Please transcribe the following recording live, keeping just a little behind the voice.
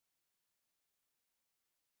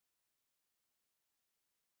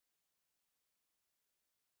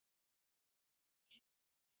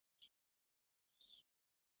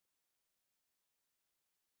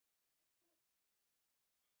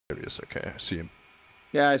is. Okay, I see him.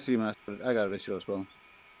 Yeah, I see him. I got a visual as well.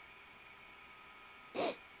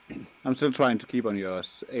 I'm still trying to keep on your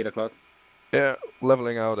 8 o'clock. Yeah,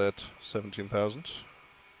 leveling out at 17,000.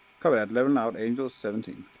 Copy that. Leveling out Angels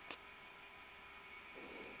 17.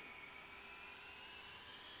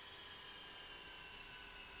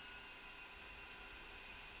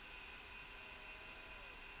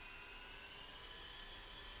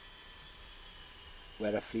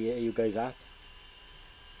 Where roughly are you guys at?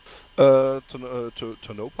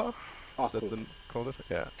 Tonopa? Oh, Is that cool. been called it?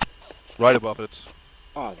 Yeah. Right above it.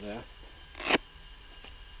 Oh, there.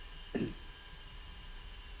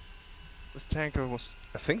 This tanker was...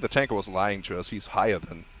 I think the tanker was lying to us. He's higher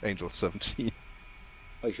than Angel 17.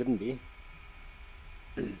 Oh, you shouldn't be.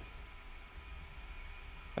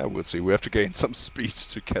 We'll see. We have to gain some speed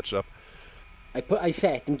to catch up. I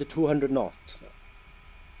set him to 200 knots.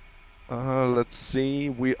 Let's see.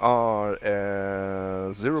 We are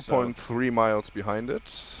 0.3 miles behind it.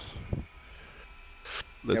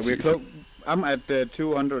 Let's see. I'm at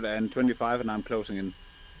 225 and I'm closing in.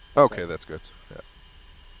 Okay, that's good. Yeah.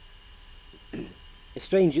 It's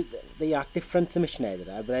strange, they act different to the mission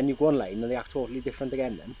editor, but then you go online and they act totally different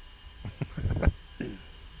again then.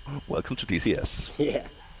 Welcome to DCS. Yeah.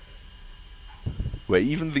 Where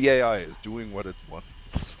even the AI is doing what it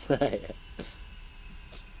wants.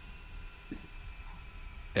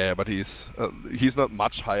 Yeah, but he's not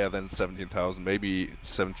much higher than 17,000, maybe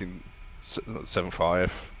 17.75.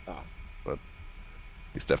 Oh. But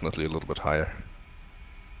he's definitely a little bit higher.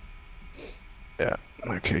 Yeah.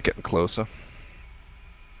 Okay, getting closer.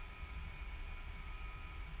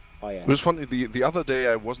 Oh yeah. It was funny. The other day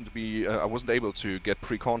I wasn't able to get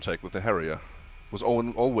pre-contact with the Harrier. It was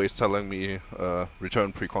always telling me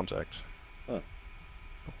return pre-contact. Huh.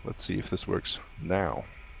 Let's see if this works now.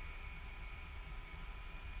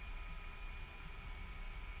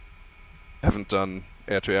 Haven't done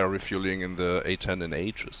air-to-air refueling in the A10 in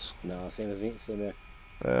ages. No, same as me, same here.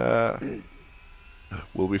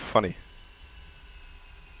 Will be funny.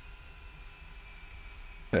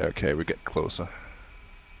 Okay, we get closer.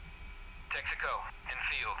 Texaco, in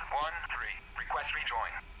field, 1-3, request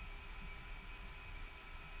rejoin.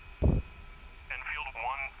 Enfield 1-3,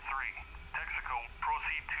 Texaco,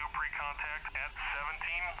 proceed to pre-contact at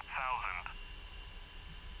 17,000.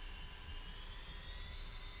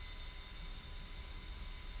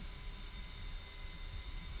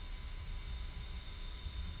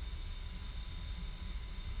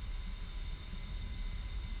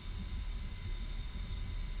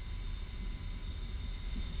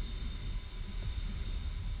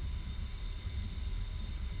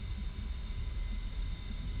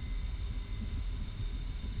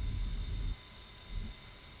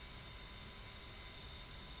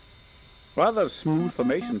 Rather smooth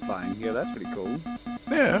formation flying here. That's pretty cool.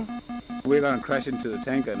 Yeah. We're gonna crash into the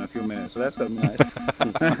tanker in a few minutes, so that's gonna be nice.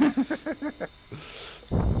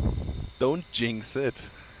 Don't jinx it.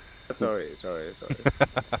 Sorry.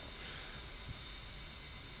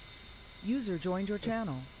 User joined your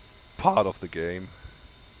channel. Part of the game.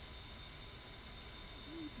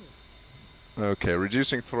 Okay,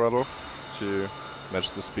 reducing throttle to match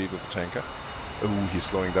the speed of the tanker. Oh, he's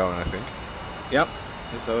slowing down, I think. Yep,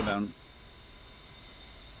 he's slowing down.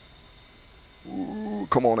 Ooh,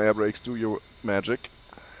 come on, air brakes, do your magic.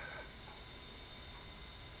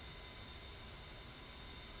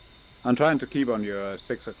 I'm trying to keep on your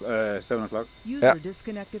 7 o'clock. User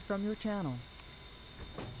disconnected from your channel.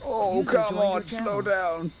 Oh, User come joined your on, channel. slow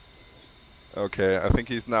down. Okay, I think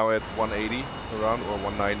he's now at 180 around, or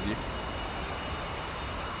 190.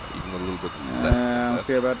 Even a little bit less than that.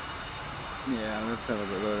 Okay, but yeah, let's have a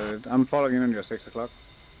look at it. I'm following in on your 6 o'clock.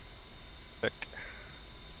 Check.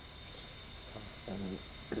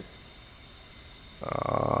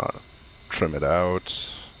 Trim it out.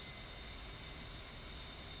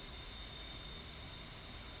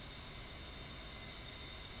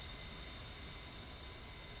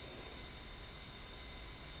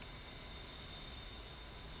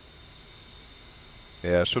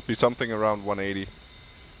 Yeah, should be something around 180.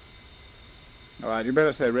 Alright, you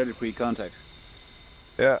better say ready pre-contact.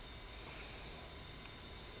 Yeah.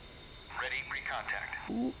 Ready, pre-contact.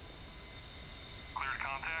 Ooh. Cleared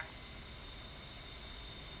contact.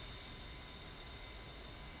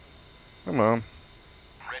 Come on.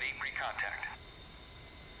 Ready, pre-contact.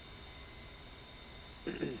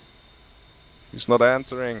 He's not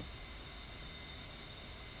answering.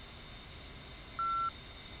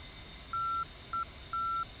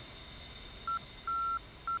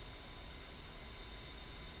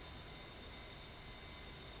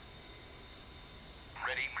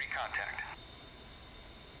 Ready, pre-contact.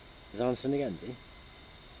 Is answering again, see?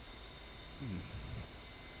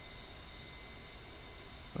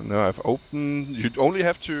 And now I've opened. You only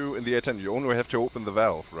have to in the A10. You only have to open the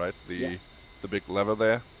valve, right? Yeah. The big lever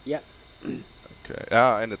there. Yeah. Okay.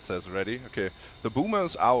 Ah, and it says ready. Okay. The boomer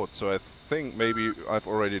is out, so I think maybe I've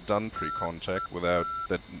already done pre-contact without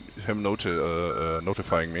him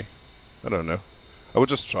notifying me. I don't know. I would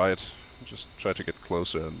just try it. Just try to get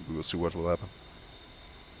closer, and we will see what will happen.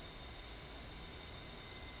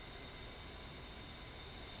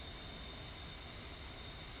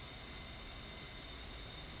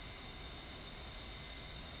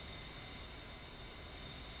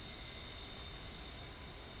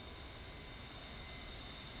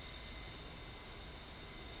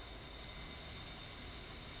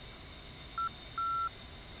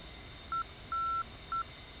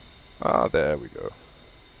 Ah, there we go.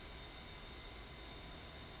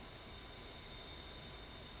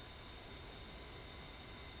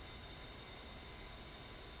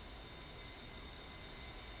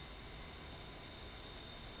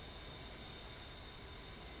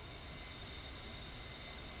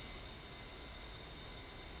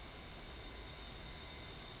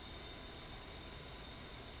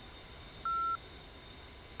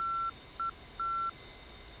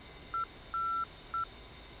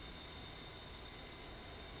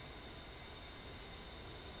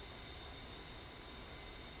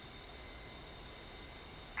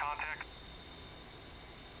 Contact.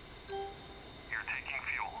 You're taking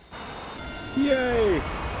fuel. Yay!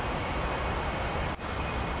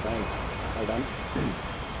 Nice. Well done.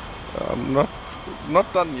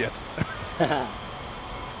 Not done yet.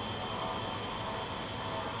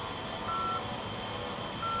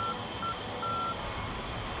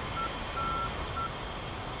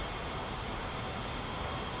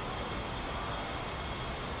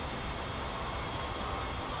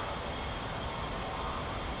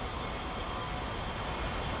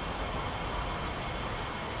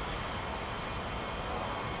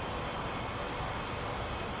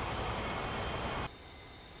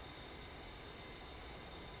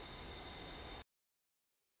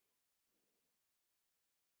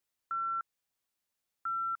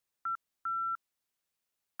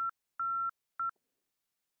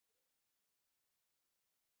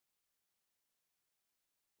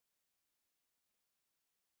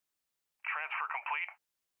 Transfer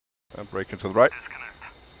complete. And brake into the right. Disconnect.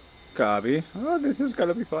 Copy. Oh, this is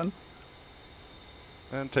gonna be fun.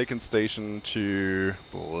 And taking station to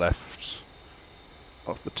the left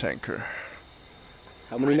of the tanker.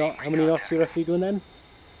 How many knots are you roughly doing then?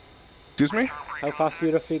 Excuse me? How fast are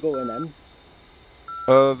you roughly going then?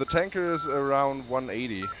 The tanker is around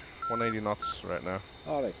 180 knots right now.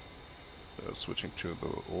 Alright. So switching to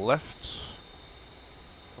the left.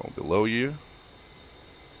 Going below you.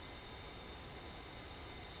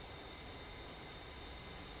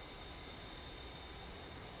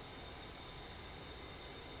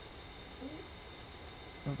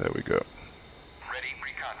 And there we go. Ready,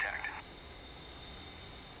 recontact.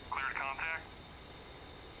 Cleared contact.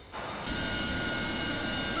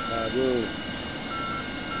 Rules.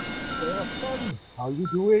 How you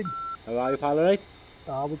doing? How are you, pal, alright?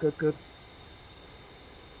 Ah, we're good.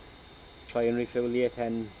 Try and refuel the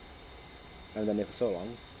A10. I haven't done it for so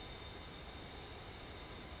long.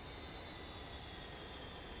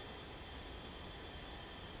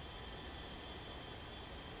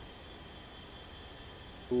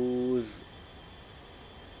 Who's...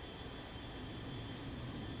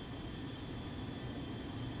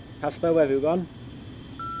 Casper, where have you gone?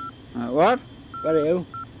 What? Where are you?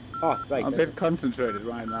 Oh, right. I'm a bit concentrated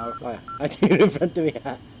right now. Oh, yeah. I think you're in front of me.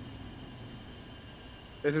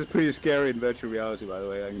 This is pretty scary in virtual reality, by the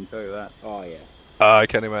way, I can tell you that. Oh, yeah. I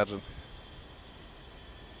can imagine.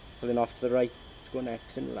 Pulling off to the right to go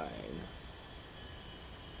next in line.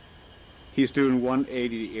 He's doing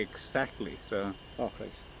 180 exactly, so... Oh,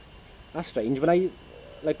 Christ. That's strange. When I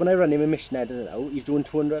run him in mission editor now, he's doing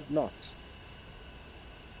 200 knots.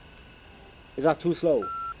 Is that too slow?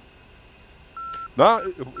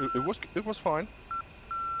 No, it was fine.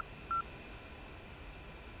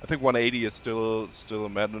 I think 180 is still a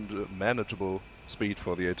manageable speed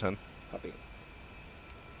for the A10. Copy.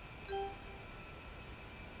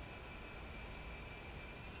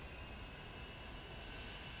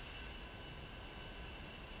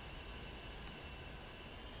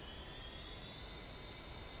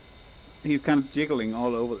 He's kind of jiggling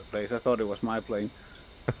all over the place. I thought it was my plane.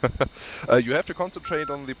 You have to concentrate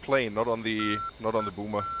on the plane, not on the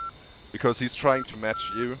boomer, because he's trying to match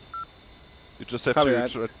you. You just have Copy to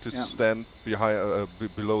that. try to Yeah. stand behind,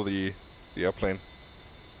 below the airplane.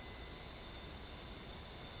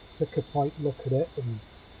 Took a tight look at it and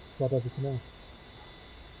got everything else.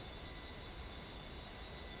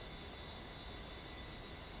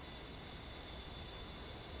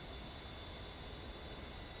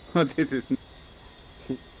 This is.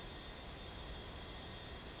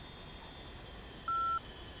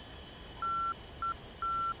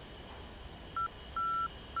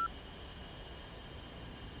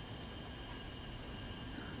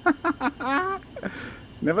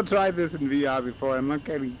 Never tried this in VR before. I'm not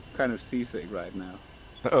getting kind of seasick right now.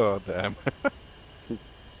 Oh, damn.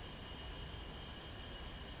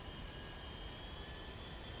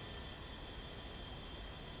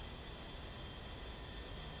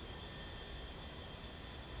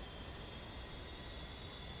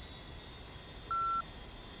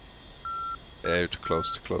 Yeah, you're too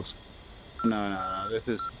close, too close. No. This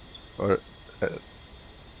is. Or,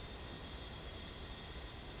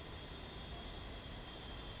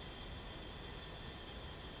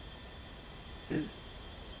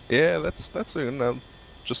 yeah, that's it.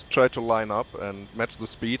 Just try to line up and match the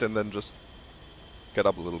speed, and then just get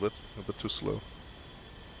up a bit too slow.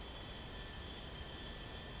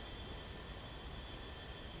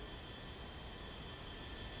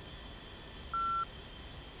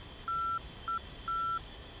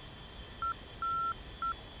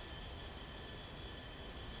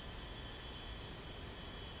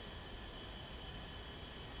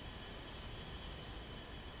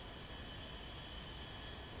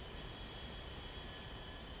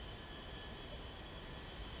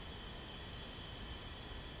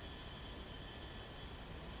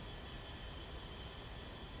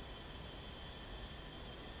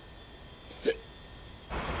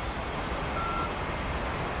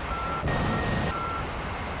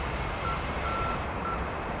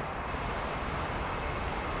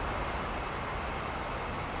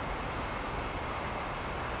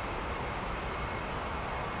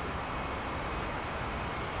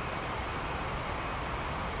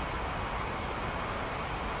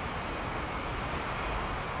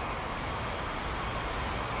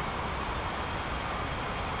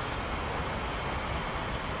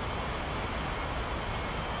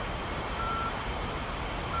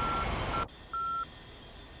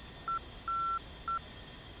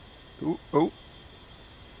 Ooh, oh.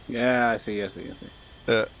 Yeah, I see. Uh,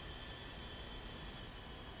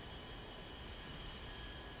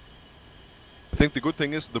 I think the good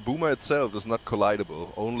thing is the boomer itself is not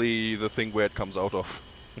collidable, only the thing where it comes out of.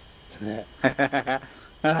 I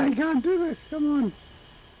can't do this. Come on.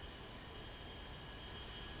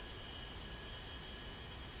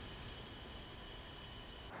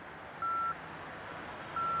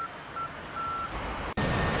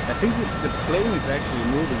 I think the plane is actually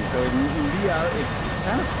moving, so in VR it's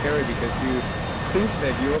kind of scary because you think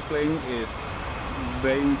that your plane is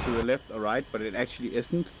weighing to the left or right, but it actually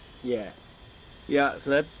isn't. Yeah. Yeah,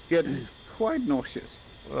 so that gets quite nauseous.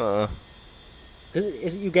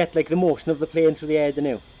 Is it you get like the motion of the plane through the air, don't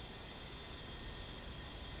you?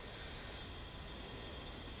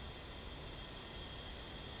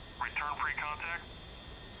 Return free contact.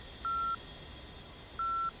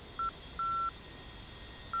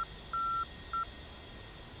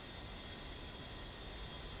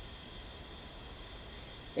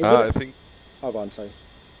 Is I it? think Oh, go on, sorry.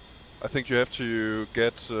 I think you have to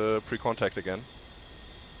get pre-contact again.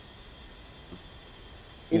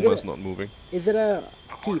 Is Boomer's it? not moving. Is it a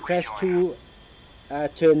key press to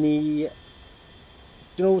turn the?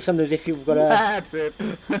 Do you know sometimes if you've got a? That's it.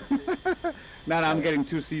 No, I'm getting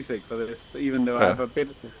too seasick for this, even though I have a bit,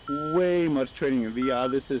 way much training in VR.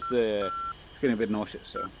 This is it's getting a bit nauseous.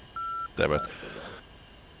 So. Damn it.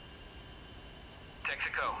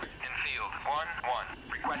 Texaco, in field 1-1.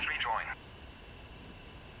 Request rejoin.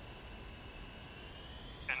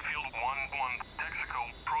 In field 1-1, Texaco,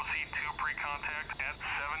 proceed to pre-contact at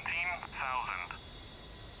 17,000.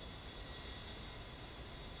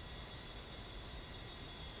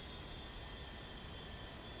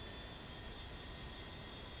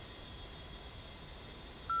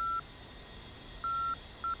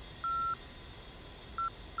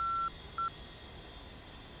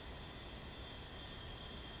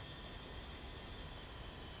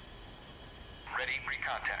 Ready,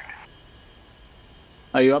 recontact.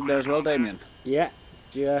 Are you up there as well, Damien? Yeah,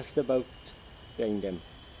 just about behind him.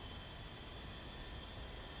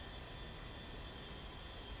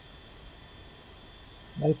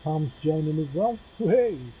 Napalm's joining as well.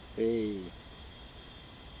 Hey. Hey.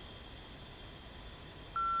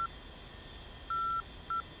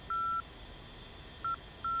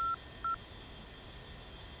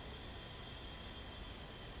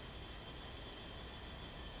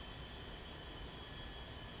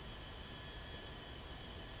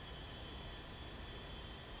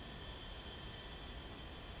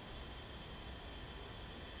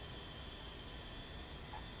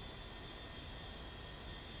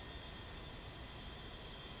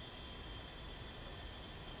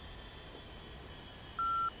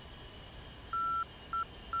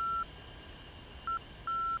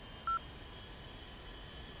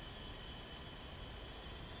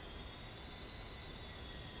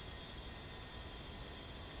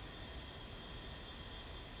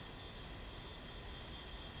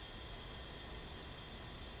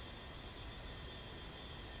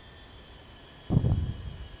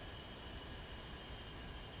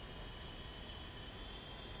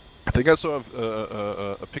 think I saw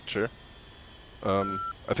a picture.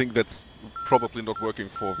 I think that's probably not working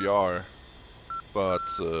for VR, but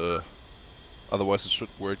otherwise it should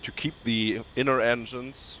work. To keep the inner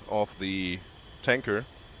engines of the tanker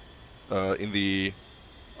in the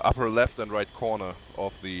upper left and right corner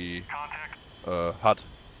of the Contact. HUD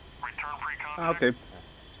Return pre-contact. Ah, okay.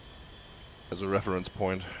 as a reference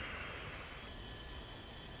point.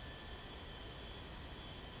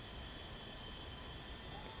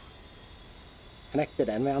 Knekte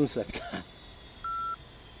den med armsvøpt.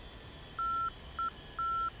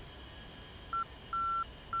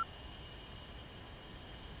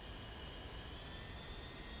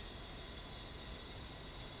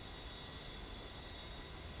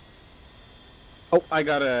 Oh, I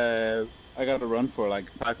gotta run for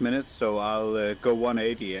like 5 minutes, so I'll go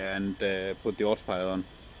 180 and put the autopilot on.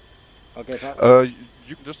 Okay, Pat.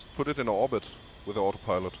 You can just put it in orbit with the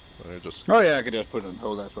autopilot. Just Oh yeah, I could just put it on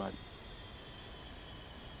hold. That's right.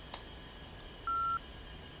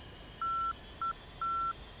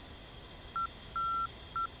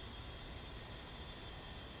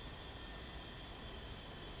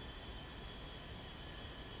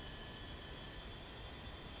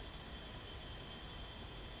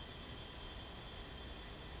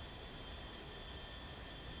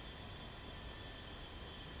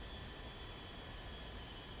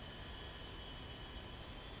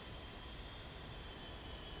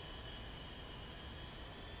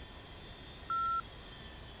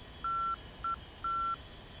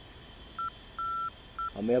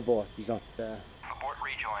 I'm med båt, he's not Abort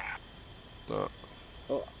rejoin.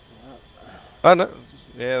 Oh, ah no,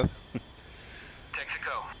 yeah.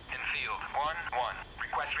 Texaco, infield. 1-1.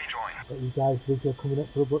 Request rejoin. But you guys visual coming up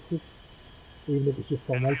for a butchers, even if it's just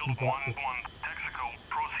formation Infield 1-1. practice. Texaco,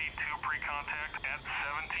 proceed to pre-contact at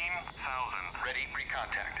 17,000. Ready,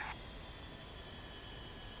 pre-contact.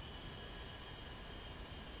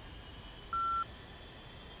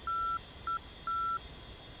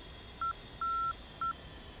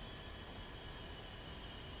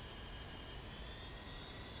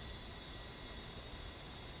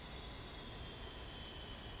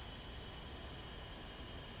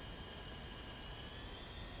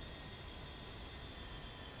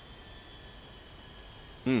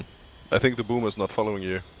 I think the boomer's not following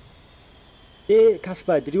you. Hey,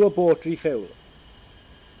 Casper, did you abort refuel?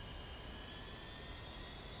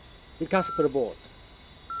 Did Casper abort?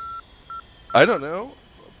 I don't know.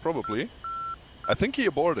 Probably. I think he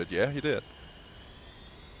aborted. Yeah, he did.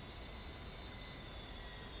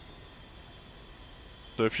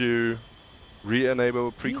 So if you re-enable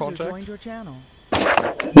User pre-contact, joined your channel.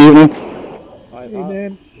 Evening. Right,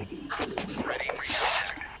 Evening. Ready,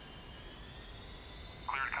 pre-contact.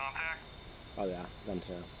 Cleared contact. Oh yeah, done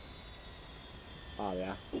so. Oh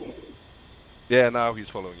yeah. yeah, now he's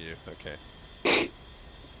following you. Okay.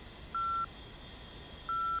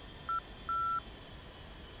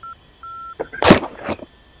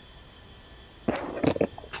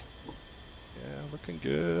 Yeah, looking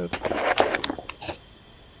good. A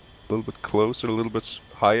little bit closer, a little bit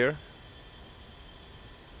higher.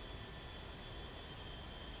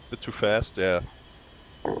 Bit too fast, yeah.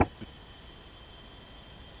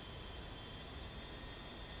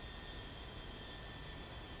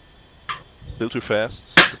 Still too fast.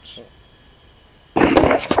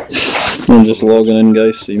 I'm just logging in,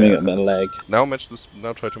 guys, so you may get a bit of lag. Now match this.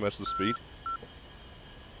 Now try to match the speed.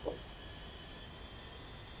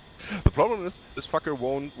 The problem is this fucker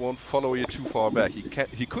won't follow you too far back.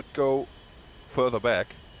 He could go further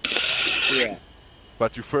back, Yeah.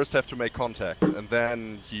 but you first have to make contact, and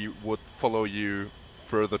then he would follow you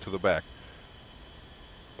further to the back.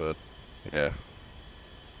 But yeah,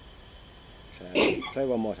 Try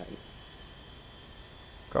one more time.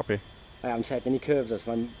 copy. I haven't set any curves as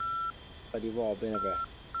one bloody wobbling ever.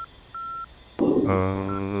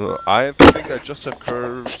 I think I just have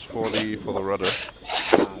curves for the rudder.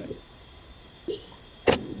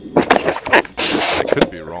 I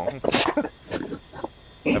could be wrong.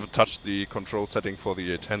 I haven't touched the control setting for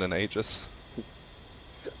the A10 in ages.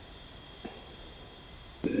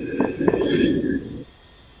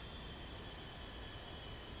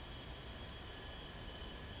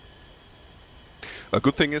 A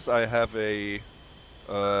good thing is I have a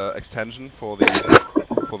extension for the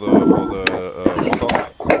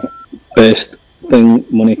walk-off. Best thing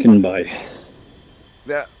money can buy.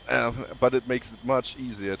 Yeah, but it makes it much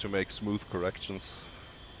easier to make smooth corrections.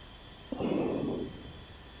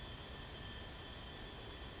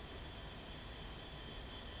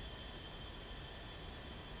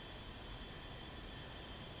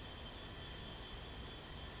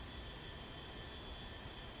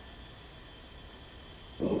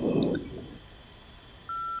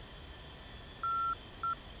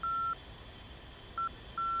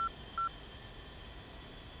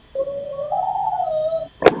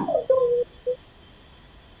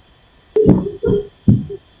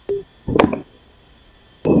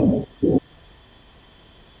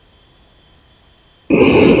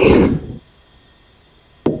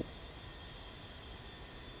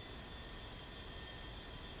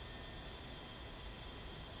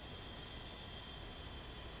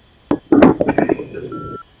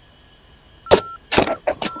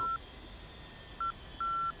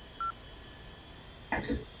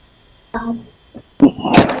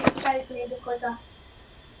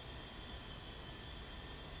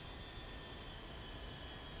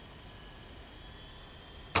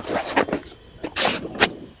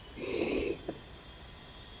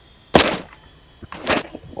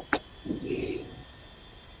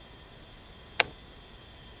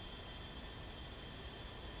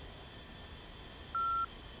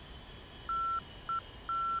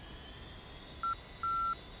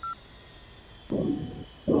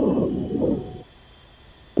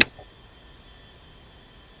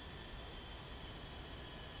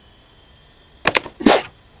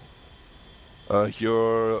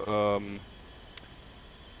 Your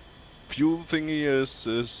fuel thingy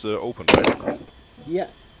is open, right? Yeah,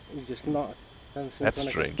 he's just not. That's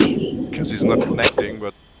strange, because he's not connecting,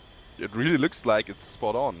 but it really looks like it's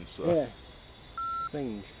spot on. So. Yeah,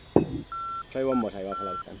 strange. Try one more time, I'll pull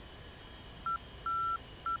out then.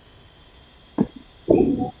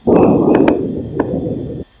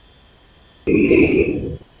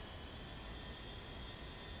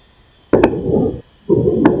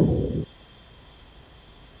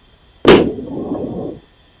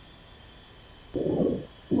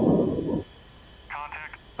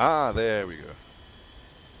 Contact. Ah, there we go.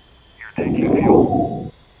 You're taking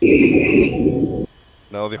fuel.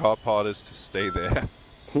 Now the hard part is to stay there.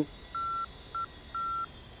 Oh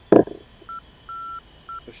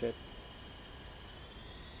shit.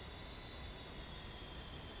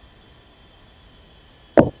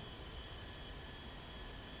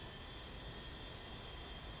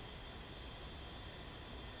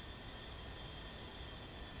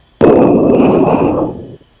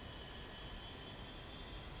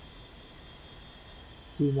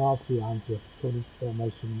 Two miles behind you, turning to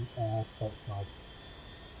formation outside.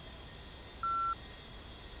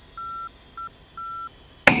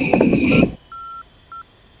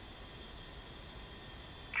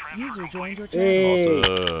 User joined your channel. Hey!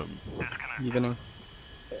 Awesome. Evening.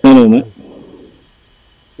 Hello, mate.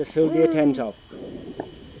 Just filled the A10 top.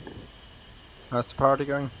 How's the party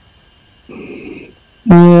going?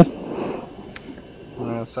 Yeah.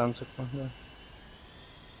 Sounds okay. Yeah.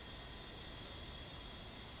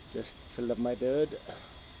 Just filled up my bird.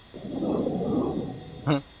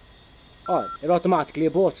 Oh, it automatically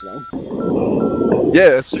aborts now.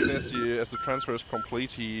 Yeah, as soon as the transfer is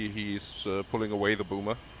complete, he's pulling away the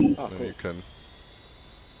boomer. Oh, Then cool. you can.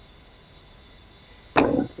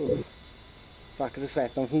 Fuck, is a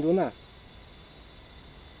sweat on from doing that.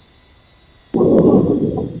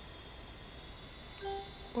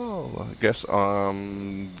 Well, I guess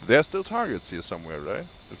there are still targets here somewhere, right?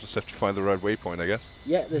 You just have to find the right waypoint, I guess.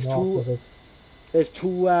 Yeah, there's North two. of us. There's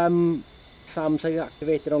two SAM sites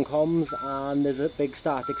activated on comms, and there's a big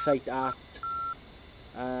static site at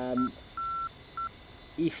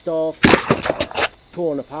east of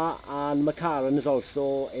Tonopah, and McCarran is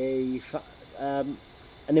also an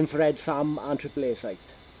infrared SAM and AAA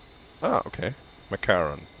site. Ah, okay.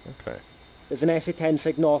 McCarran. Okay. There's an SA-10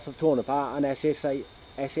 site north of Tonopah and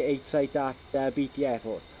SA-8 site at BT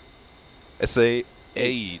Airport.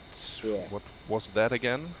 SA8. Yeah. What was that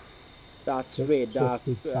again? That's Just radar.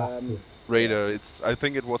 the fastest. Radar. I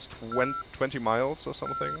think it was 20 miles or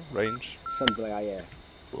something range. Something like that, yeah.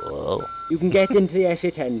 Whoa. You can get into the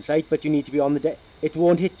SA-10 site, but you need to be on the deck. It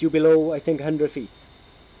won't hit you below, I think, 100 feet.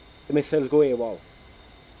 The missiles go AWOL.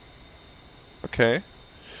 Okay.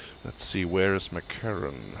 Let's see. Where is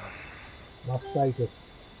McCarran? Las Vegas.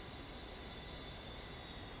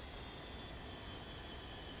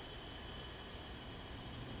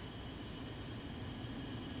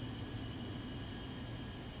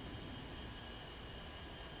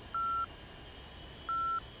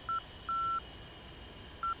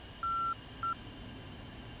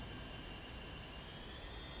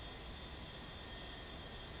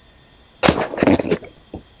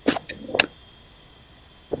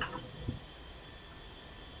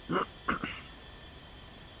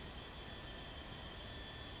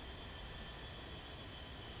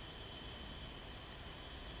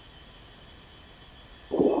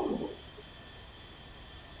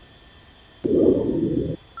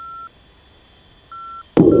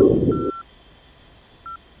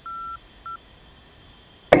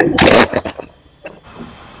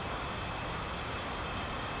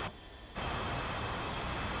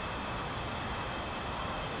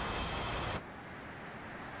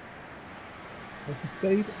 What's the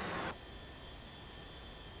speed?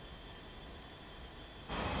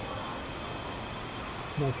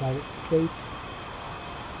 No target speed.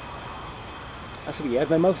 That's weird,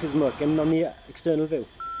 my mouse isn't working on the external view.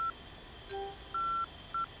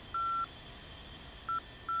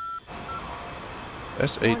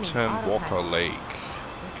 SA10 Walker Lake.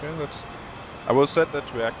 Okay, that's. I will set that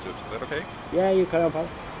to active. Is that okay? Yeah, you carry on, pal.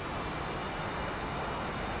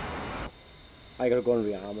 I gotta go and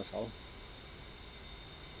rearm myself.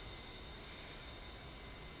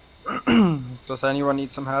 Does anyone need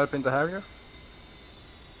some help in the Harrier?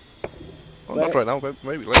 Oh, not right now, but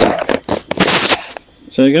maybe later.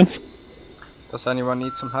 Say again? Does anyone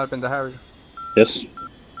need some help in the Harrier? Yes.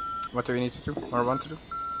 What do we need to do or want to do?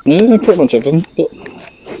 Yeah, pretty much everything, but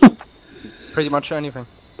Pretty much anything.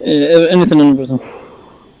 anything and everything.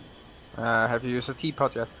 Have you used a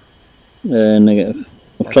teapot yet? Negative.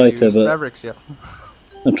 I've Have tried you to, used but Mavericks yet?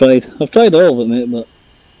 I've tried all of it, mate, but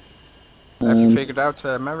Have you figured out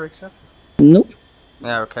Mavericks yet? nope.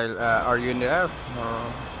 Yeah, okay. Are you in the air?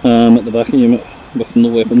 Or I'm at the back of you, mate, with no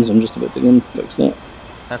weapons. I'm just about to go and fix that.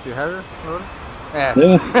 have you Harrier? Already? Yes.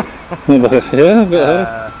 Yeah. Yeah, I've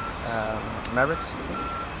got Mavericks?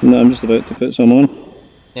 no, I'm just about to put some on.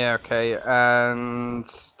 Yeah, okay. And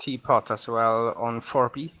teapot as well on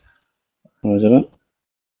 4B. Roger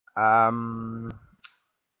that.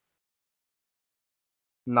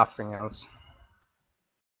 Nothing else.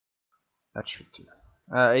 That should do.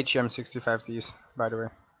 HM 65Ds, by the way.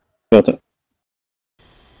 Got it.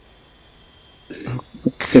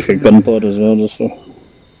 Take a gun pod as well, just for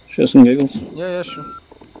shits and giggles. Yeah, sure.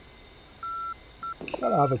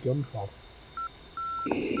 Gotta have a gun pod.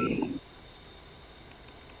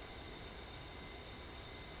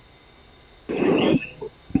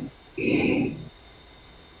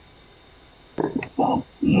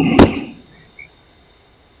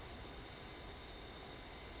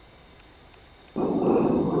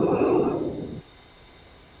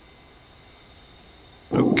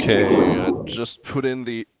 Okay, I just put in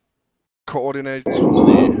the coordinates for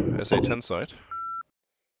the SA-10 site.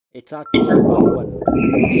 It's at bug one.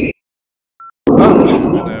 Ah,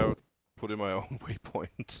 I now put in my own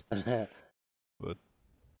waypoint. But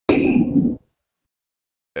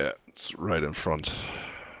yeah, it's right in front.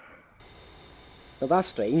 Now that's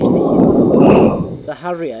strange. The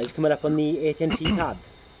Harrier is coming up on the ATNC TAD.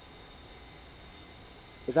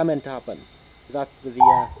 Is that meant to happen? Is that with the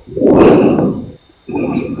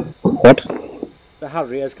What? The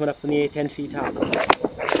Harrier is coming up on the A10C tab.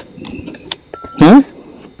 Huh?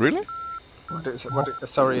 Really? What is it?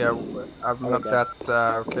 Sorry, I'm not that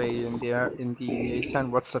okay in the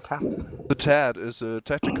A10. What's the TAT? The TAD is a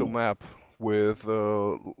tactical map with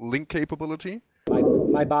link capability.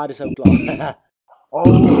 My bad is outlaw.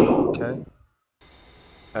 Oh, okay.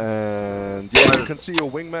 And yeah, you can see your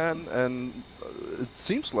wingman, and it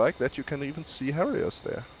seems like that you can even see Harriers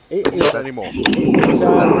there. Not anymore.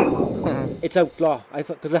 It's outlaw. I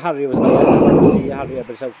thought because the Harrier was nice. I thought you see a Harrier,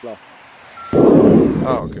 but it's outlaw.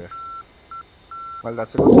 Oh, okay. Well,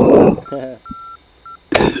 that's a good thing.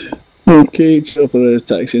 Okay, chopper is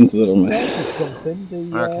taxi into the runway. Something,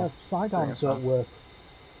 the sidearms don't work.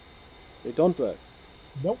 They don't work?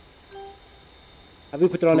 Nope. Have you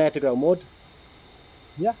put it on air to ground mode?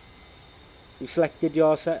 Yeah. You selected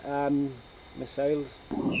your missiles?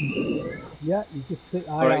 Yeah, you just hit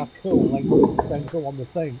IR2 and then go on the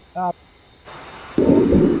thing.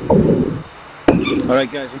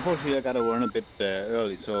 Alright guys, unfortunately I gotta run a bit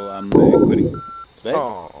early, so I'm quitting today.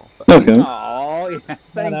 Oh. Okay. Oh, yeah,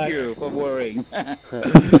 thank you for worrying.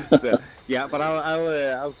 So, yeah, but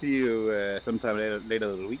I'll see you sometime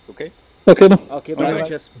later this week, okay? Okay then. Okay, Bye.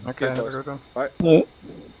 bye. Okay, have a good one. Bye.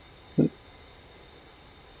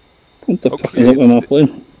 What the Okay, fuck is up with my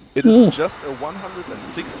plane? It is just a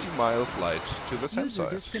 160-mile flight to the User site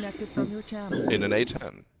disconnected from your channel. in an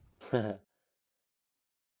A10.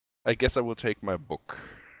 I guess I will take my book.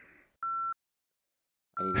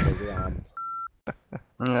 I need to go to the arm.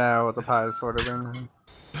 Yeah, autopilot for the win.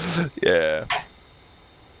 Yeah.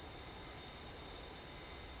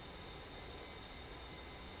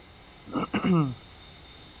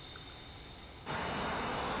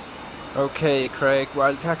 Okay, Craig,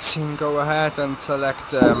 while taxiing, go ahead and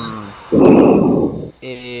select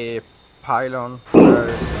a pylon.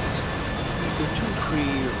 There's 2, 3,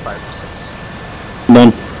 5, or 6.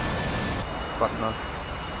 Done. But none.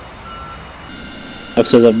 F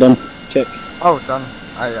says I've done. Check. Oh, done.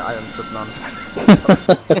 I answered none. Sorry.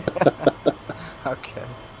 Okay.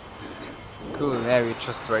 Cool, yeah, we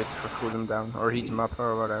just wait for cool them down, or heat them up,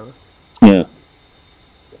 or whatever. Yeah.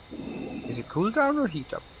 Is it cool down or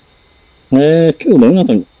heat up? Cool down, I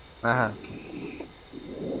think. Okay.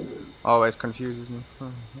 Always confuses me.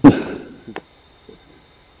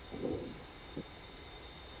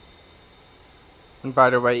 And by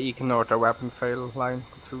the way, ignore the weapon fail line,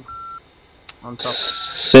 the 2 on top.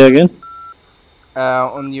 Say again?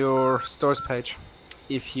 On your stores page,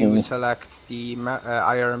 if you select the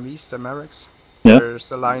IRMVs, the Mavericks, Yeah.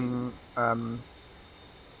 There's a line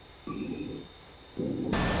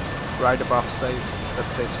right above save that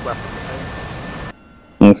says weapon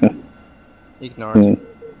fail. Okay. Ignore it.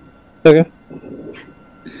 Okay.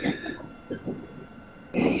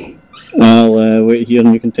 I'll wait here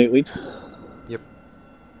and you can take lead. Yep.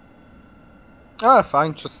 Ah,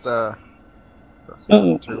 fine. Just not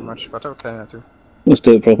too much, but okay, I do. Let's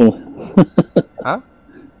do it properly. Huh?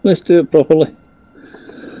 Let's do it properly.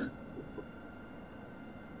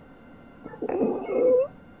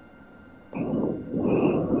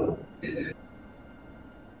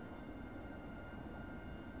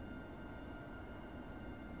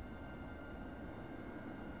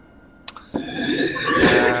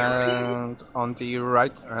 And on the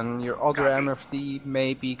right, and your other MFD,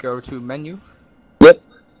 maybe go to menu. Yep.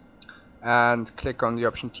 And click on the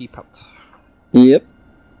option T-pad. Yep.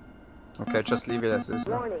 Okay, just leave it as is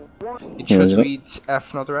now. It There should we go. read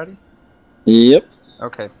F not ready. Yep.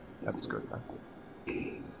 Okay, that's good then.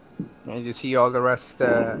 And you see all the rest,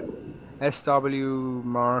 SW,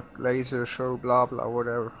 mark, laser, show, blah blah,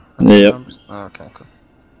 whatever. That's the Yep. numbers. Okay, cool.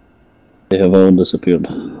 They have all disappeared.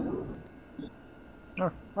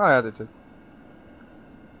 Oh, I added it.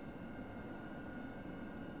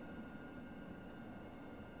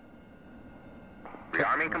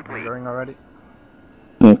 Rearming I'm complete. going already.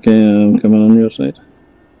 Okay, I'm coming on your side.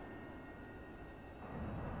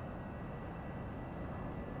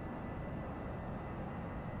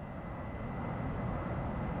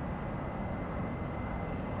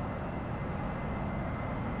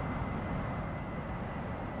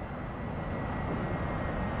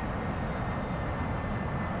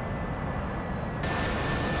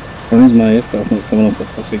 Why is my aircraft not coming off the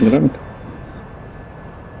fucking ground?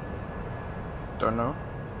 Don't know.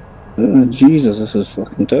 Jesus, this is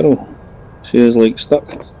fucking terrible. She is like stuck.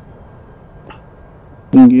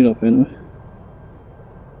 Gear up anyway.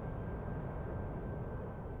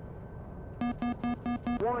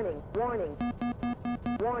 Warning, warning,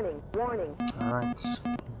 warning, warning. Alright.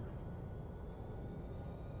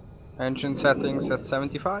 Engine settings at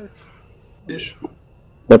 75-ish.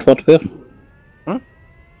 What, where? Hmm?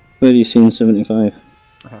 Where are you seeing 75?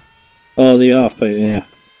 Oh, the RP, yeah.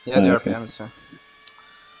 Yeah, the okay. RPM is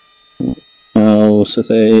I'll set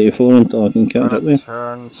at 84 until I can catch up there.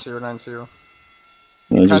 turn 090. No,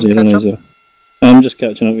 You just can't catch up? 090. I'm just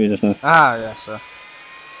catching up with you just now. Ah, yeah, sir.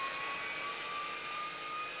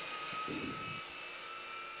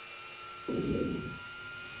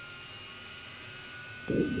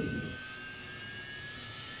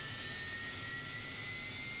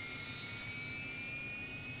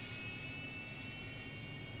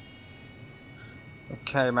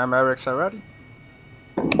 Okay, my Mavericks are ready.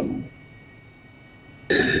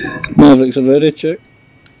 Mavericks are ready, check.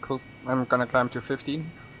 Cool. I'm gonna climb to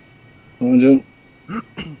 15. Roger.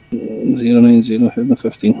 090, heading to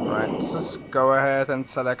 15. Right, just go ahead and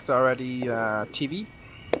select already TV.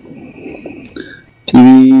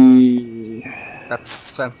 TV. That's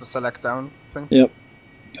sensor select down thing. Yep.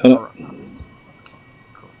 Got it. Alright. Okay,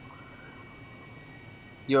 cool.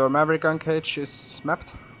 Your Maverick gun cage is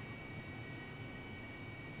mapped?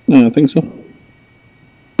 Yeah, I think so.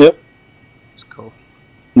 Yep. It's cool.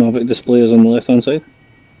 Maverick display is on the left hand side.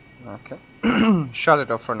 Okay. Shut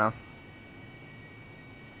it off for now.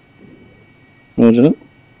 Roger that.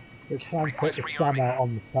 We're trying to put the SAM out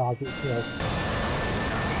on the target, so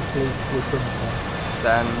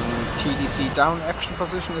Then TDC down action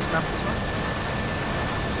position is mapped as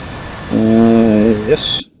well?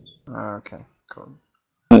 Yes. Okay, cool.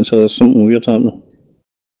 Right, so there's something weird happening.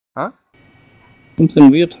 Huh? Something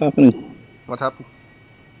weird happening. What happened?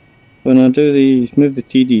 When I do move the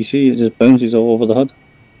TDC, it just bounces all over the HUD.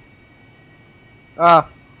 Ah,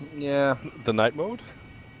 yeah. The night mode?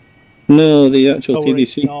 No, the actual don't worry,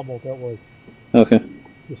 TDC. it's normal, don't worry. Okay.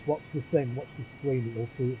 Just watch the thing, watch the screen, you'll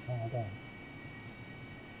see it far down.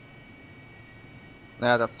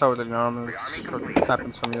 Yeah, that's totally normal. It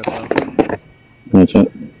happens for me as well. That's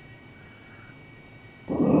it.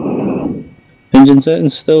 Engine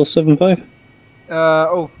settings still 7.5?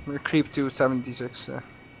 Oh, we creep to 76.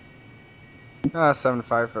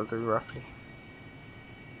 7.5 will do roughly.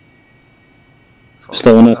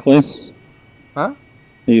 Still in a climb? Huh?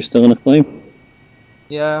 Are you still in a climb?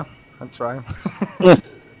 Yeah, I'm trying.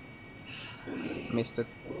 Missed it.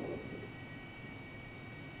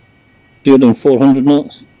 You're doing 400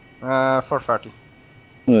 knots? 430.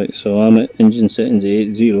 Right, so I'm at engine settings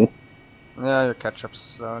 80. Yeah, your catch up's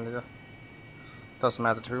slowly. Doesn't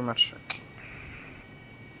matter too much. Okay.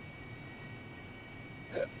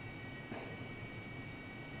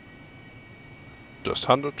 Just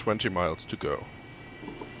 120 miles to go.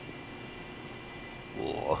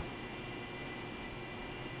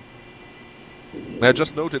 I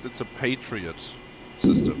just noted it's a Patriot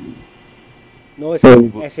system. No, it's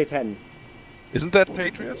SA10. Isn't that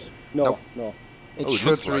Patriot? No, Nope. no. It Oh, it should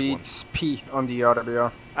looks like read one. P on the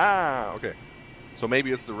RWR. Ah, okay. So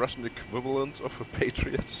maybe it's the Russian equivalent of a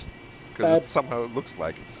Patriot? Because somehow it looks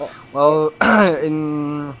like it. Well,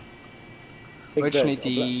 in Big originally Bird,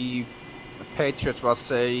 or the Patriot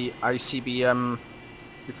was a ICBM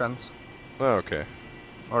defense Oh, okay.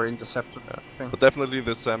 or interceptor thing. But definitely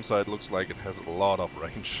this SAM site looks like it has a lot of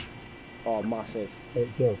range. Oh, massive. It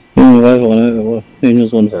does.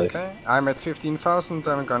 Angel's 1.5. Okay, I'm at 15,000.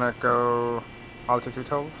 I'm gonna go altitude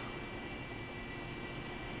hold.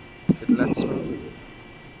 If it lets me.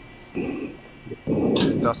 If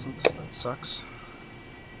it doesn't, that sucks.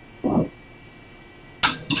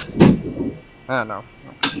 Ah, no.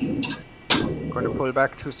 Okay. Gonna pull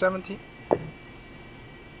back to 70.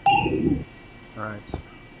 Alright.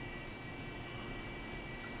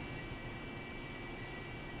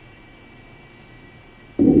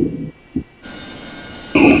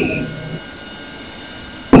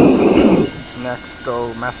 Next,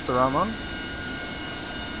 go master arm on.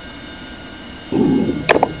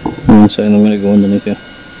 1 second, I'm gonna go underneath you.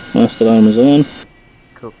 Master arm is on.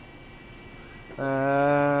 Cool.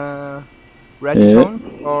 Ready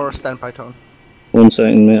tone or standby tone? 1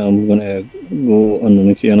 second, mate, I'm gonna go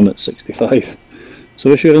underneath you and I'm at 65. So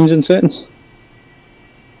what's your engine settings?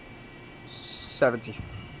 70.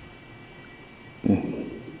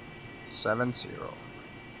 70.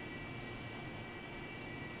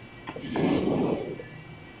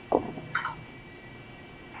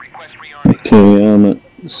 Request rearming. Okay, I'm at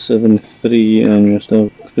 73 and you're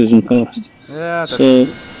still cruising past. Yeah, that's So,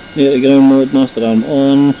 yeah, ground mode, master arm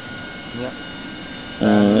on. Yeah.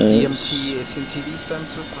 It's- EMT is in TV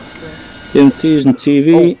sensor. Okay. DMT is in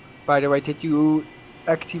TV. Oh, by the way, did you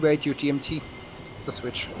activate your DMT? The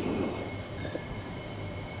switch.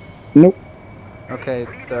 Nope. Okay,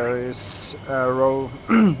 there is a row,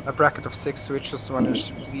 a bracket of 6 switches. One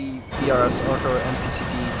is VRS Auto,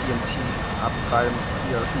 MPCD, DMT, Uptime,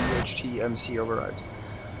 ERP, HT, MC override.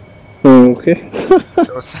 Okay.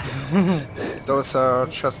 Those are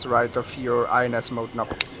just right of your INS mode knob.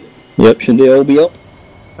 Yep, should they all be up?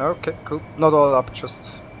 Okay, cool. Not all up,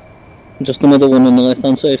 just Just another one on the left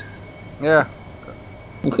hand side. yeah.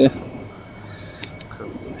 Okay.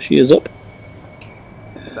 Cool. She is up.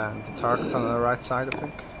 Then the target's on the right side, I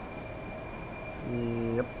think.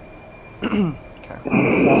 Yep. Okay.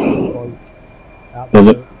 Out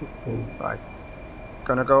 16. Right.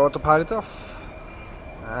 Gonna go autopilot off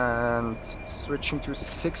and switching to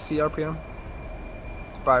 60 RPM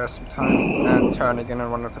to buy us some time and turning in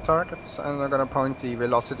on one of the targets, and I'm gonna point the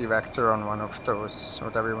velocity vector on one of those,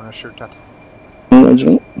 whatever you wanna shoot at.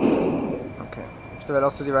 Original. Okay. If the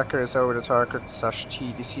velocity vector is over the target,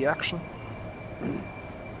 /TDC action.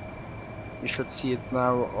 You should see it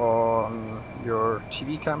now on your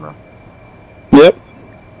TV camera. Yep.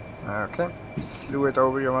 Okay. Slew it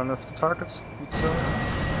over your one of the targets.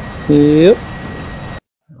 Yep.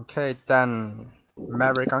 Okay, then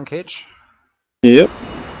Maverick on cage. Yep.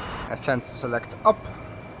 Ascent select up.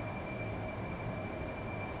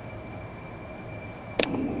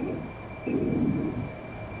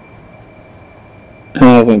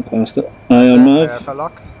 I went past it. I am Then I Nav. have a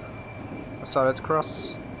lock. A solid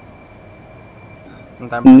cross.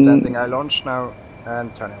 And I'm pretending I launch now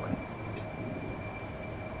and turn away.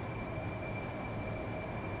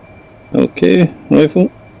 Okay,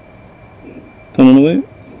 rifle. Turning away.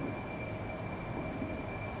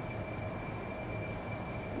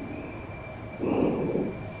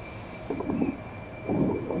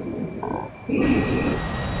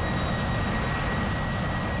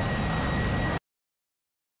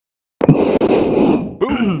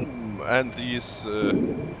 Boom! And these,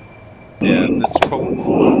 yeah,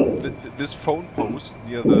 this phone post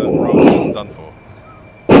near the road is done for.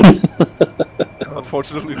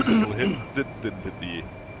 Unfortunately, the missile didn't hit the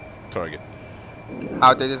target.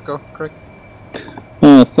 How did it go, Craig?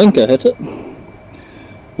 I think I hit it.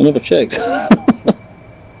 I never checked.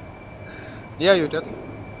 Yeah, you did.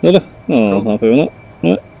 Did I? Oh, I'm Cool. happy with that.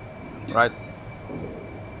 Right. Right.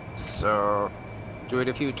 So, do it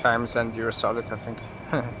a few times and you're solid, I think.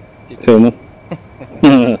 Cool, man.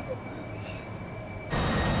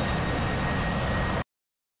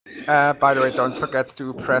 By the way, don't forget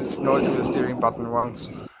to press noise with the steering button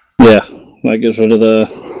once. Yeah, that gets rid of the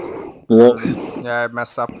lock. Yeah,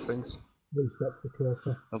 mess up things. Resets the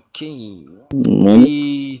cursor. Okay.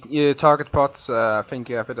 Mm. The target pot, I think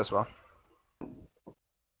you have it as well.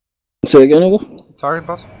 Say again, over? Target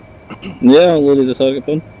pot? Yeah, I loaded the target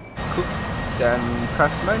pin. Cool. Then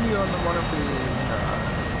press menu on one of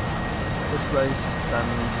displays, then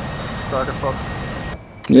target bot.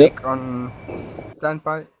 Yep. Click on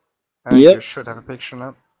standby, and Yep. you should have a picture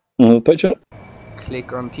now. I have a picture.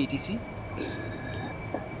 Click on TTC.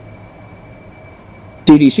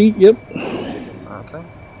 DDC, yep. Okay.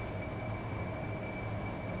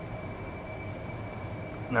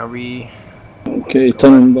 Now we Okay, go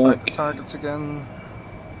turning ahead and find back. the targets again.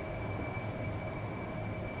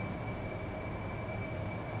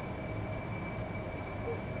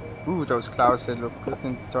 Ooh, those clouds, they look good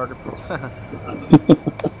in target port.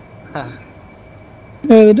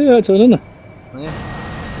 Yeah, they do actually, don't they? Yeah,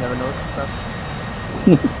 never noticed that.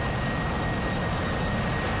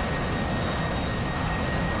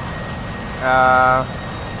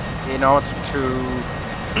 In order to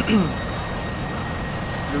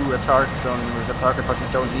slew a target with a target, but you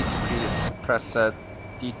don't need to press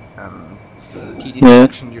TDC Yeah.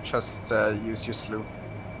 action, you just use your slew.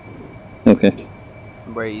 Okay.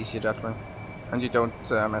 Way easier that way. And you don't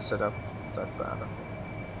mess it up that bad, I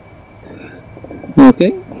think.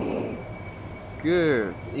 Okay.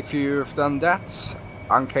 Good. If you've done that,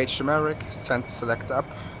 uncage the Maverick, send select up.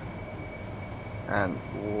 And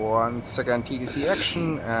once again TDC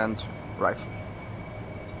action and rifle.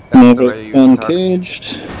 That's the way you Maverick use the target.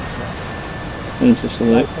 uncaged. Into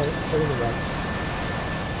select. Right,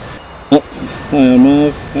 Up, fire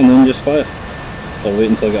Mav, and then just fire. I'll wait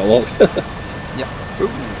until I get a lock. Ooh,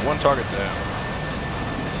 one target down.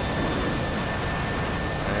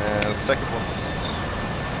 And second one.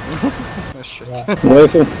 Oh, shit. Yeah.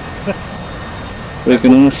 Rifle.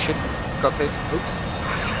 Breaking Oh, off. shit. Got hit. Oops.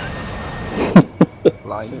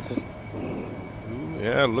 Lying. Ooh,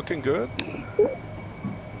 yeah, looking good.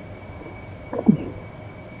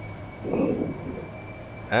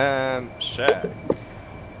 And Shaq.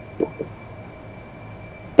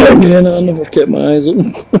 Again, I never kept my eyes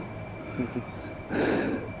open.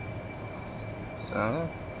 So,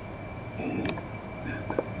 Is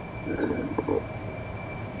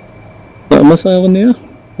that a missile in the air?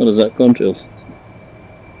 Or is that contrails?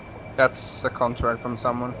 that's a contract from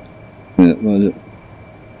someone. Yeah, roger.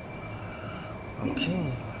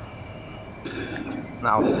 Okay.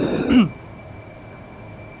 Now,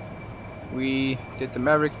 we did the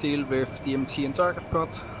Maverick deal with DMT and target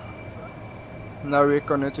pot. Now we're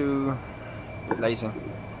gonna do lasing.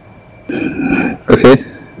 Okay.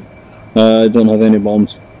 I don't have any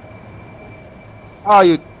bombs. Oh,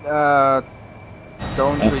 you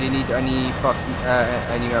don't really need any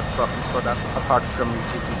buttons for that, apart from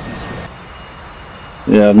TTC slew.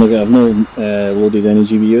 Yeah, I've no loaded any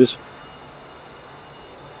GBUs.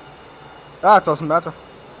 Ah, it doesn't matter.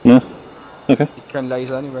 No? Okay. You can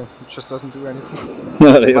laze anyway, it just doesn't do anything.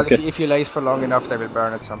 Alright, But okay. if you laze for long enough, they will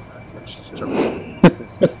burn at some point. That's just a joke.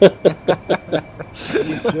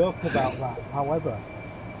 You joke about that. However,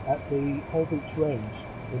 at the Hull Beach range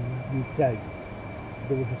in UK,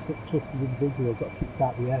 there was a twisted individual who got kicked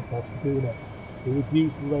out of the aircraft for doing it. He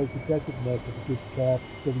refused to raise the designator to give bloody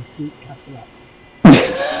street Cadillac.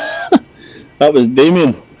 That was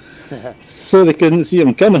Damien. So they couldn't see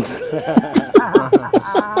him coming.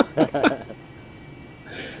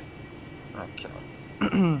 Okay.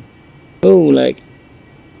 Oh, like.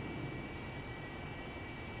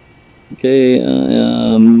 Okay, I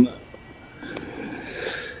am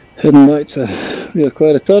heading back to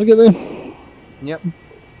reacquire a target then. Yep.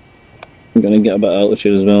 I'm gonna get a bit of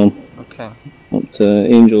altitude as well. Okay. Up to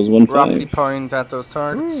Angels 1.5. Roughly point at those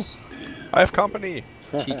targets. I have company.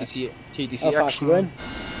 TTC How fast action. you in?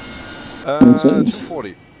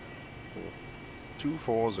 240.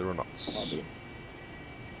 240 knots.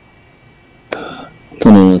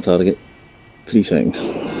 Turn on the target. 3 seconds.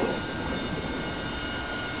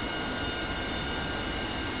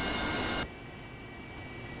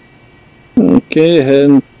 Okay,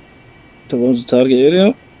 heading towards the target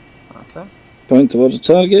area. Okay. Point towards the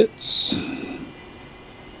targets.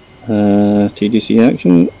 TDC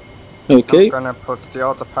action. Okay. I'm gonna put the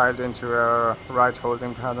autopilot into a right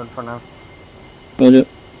holding pattern for now, Roger.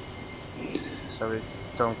 so we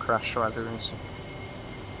don't crash while doing so.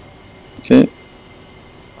 Okay.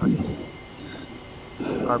 Right.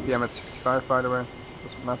 RPM at 65, by the way.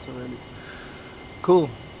 Doesn't matter really. Cool.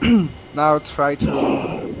 Now try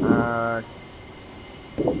to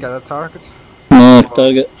get a target. No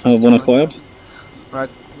target. I have one acquired. Right.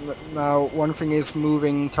 Now, one thing is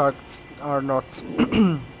moving targets are not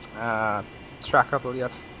trackable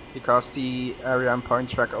yet, because the area and point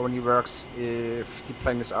track only works if the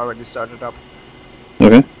plane is already started up.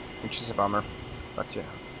 Okay. Which is a bummer, but yeah.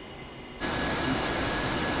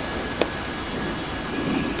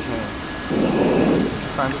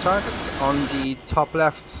 Okay. find the target. On the top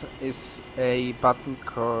left is a button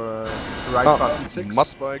called right button 6. Mud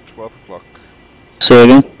spike, 12 o'clock. Say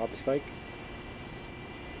again? Copy spike.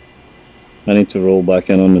 I need to roll back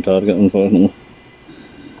in on the target, unfortunately.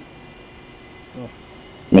 Yeah.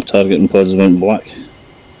 My targeting pods went black.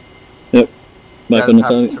 Yep. Back That on the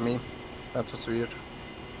happened target. to me. That was weird.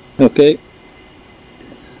 Okay.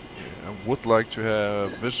 I would like to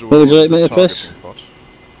have visual What would you like on the me to press? targeting pod.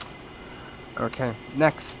 Okay,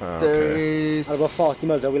 next Okay. there is At about 40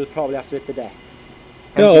 miles, I will probably have to hit the deck.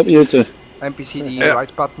 Yeah, up you two. NPCD Yeah.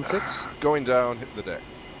 right button 6. Going down, hit the deck.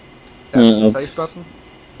 That's the I've- safe button.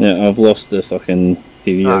 Yeah, I've lost the fucking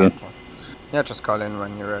TV Ah, again. okay. Yeah, just call in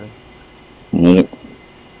when you're ready. Right.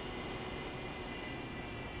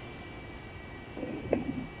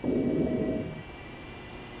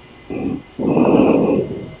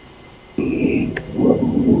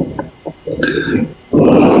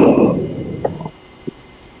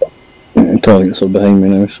 Yeah, targets are behind me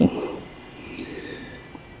now, so.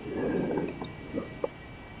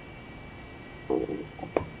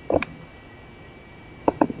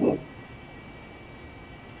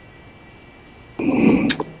 I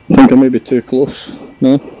think I may be too close.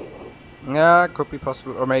 No? Yeah, could be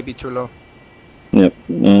possible, or maybe too low. Yep.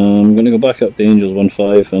 I'm going to go back up to Angels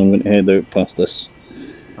 1.5 and I'm going to head out past this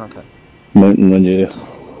Okay. mountain range area.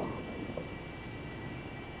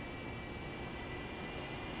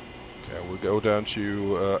 Okay, we'll go down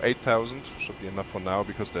to 8,000. Should be enough for now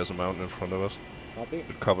because there's a mountain in front of us. Copy.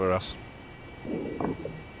 Should cover us.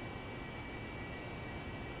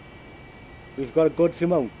 We've got a good few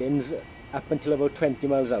mountains up until about 20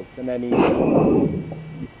 miles out, and then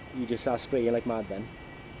you just start spraying like mad then.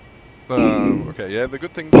 Okay, yeah, the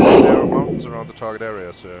good thing is there are mountains around the target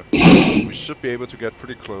area, so we should be able to get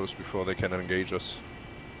pretty close before they can engage us.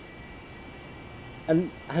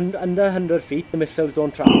 And under 100 feet, the missiles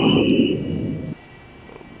don't travel.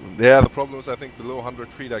 Yeah, the problem is I think below 100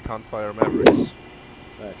 feet I can't fire Mavericks.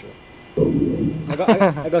 Very true.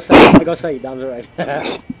 I got sight down the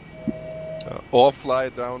right. Or fly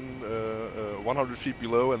down 100 feet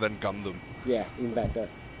below and then gun them. Yeah, even better.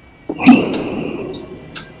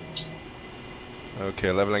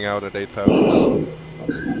 Okay, leveling out at 8,000.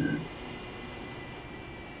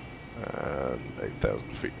 And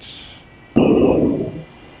 8,000 feet.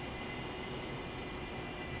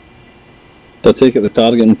 So I take it the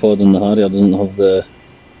targeting pod in the Harrier doesn't have the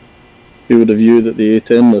field of view that the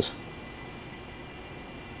A10 does.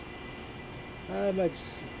 I'd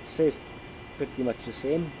say it's pretty much the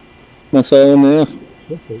same. Missile in there.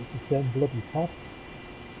 Should be, it's the same bloody pad.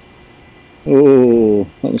 Oh,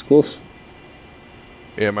 that was close.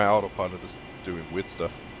 Yeah, my autopilot is doing weird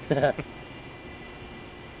stuff.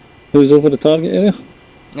 Who's over the target area?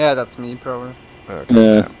 Yeah, that's me, probably. Okay.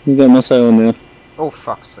 Yeah, you got a missile in there. Oh,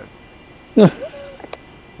 fuck's sake.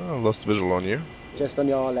 Oh, lost visual on you. Just on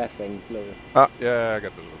your left wing, below. Ah, yeah, I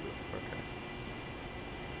got visual. Okay.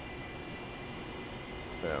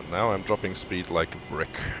 Yeah, now I'm dropping speed like a brick.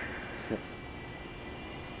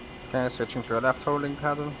 Okay, switching to a left holding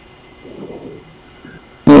pattern.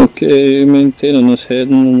 Okay, maintaining this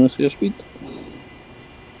heading and this airspeed.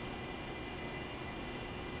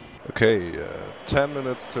 Okay, 10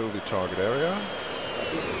 minutes till the target area.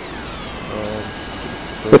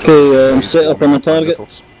 Okay, set up on the target.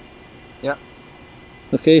 Missiles. Yeah.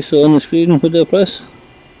 Okay, so on the screen, what do I press?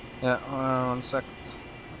 Yeah, 1 second.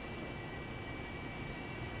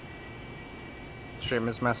 Stream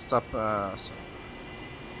is messed up, so.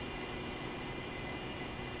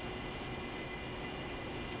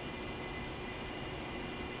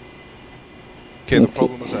 Okay, the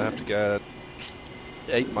problem is I have to get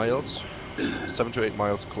 8 miles, 7 to 8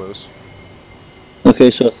 miles close.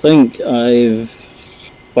 Okay, so I think I've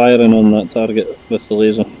firing on that target with the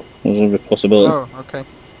laser. There's every possibility. Oh, okay.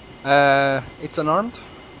 It's unarmed?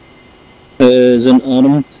 It is an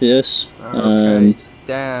armed, yes. Okay, And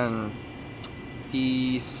then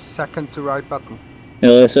the second to right button.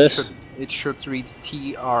 LSS, It should read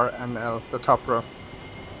TRNL, the top row.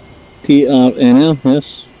 TRNL,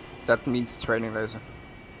 yes. That means training laser.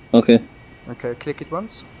 Okay, Okay, click it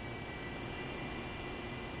once,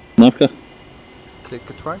 marker. click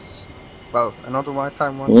it twice. Well, another white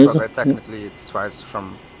time once, Laser, but technically it's twice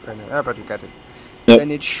from training. Yeah, but you get it. Yep.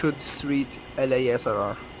 Then it should read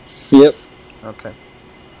LASRR. Yep, Okay.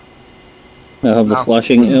 I have the Now.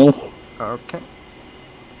 flashing L. Okay.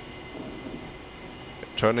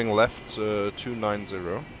 Turning left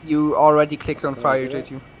 290. You already clicked on fire, did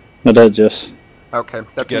you? I did, yes. Okay,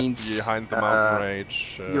 that Get means behind the mountain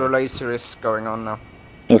range. your laser is going on now.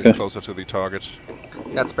 Okay. Closer to the target.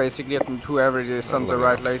 That's basically it, and whoever it is on the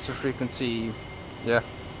right laser frequency Yeah,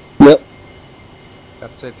 Yep.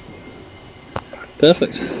 that's it.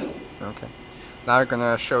 Perfect. Okay. Now I'm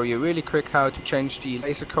gonna show you really quick how to change the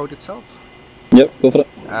laser code itself. Yep, go for it.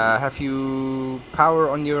 Have you power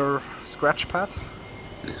on your scratch pad?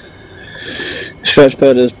 Scratch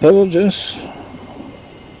pad is power, Jess.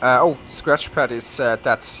 Oh, scratch pad is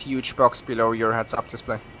that huge box below your heads-up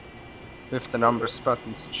display. With the numbers,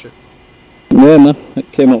 buttons and shit. Yeah, man.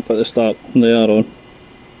 It came up at the start. They are on.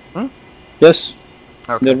 Hmm? Yes.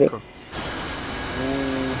 Okay, They're cool.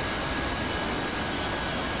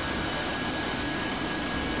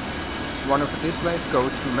 One of the displays, go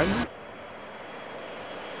to menu.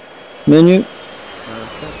 Menu.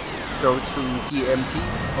 Okay. Go to DMT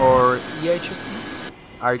or EHSD.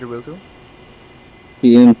 Either will do.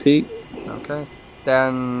 DMT. Okay.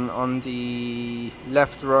 Then on the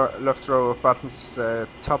left row of buttons, the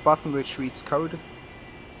top button which reads code.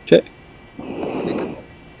 Check. Click it.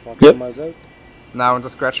 14 miles out. Now on the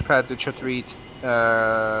scratch pad it should read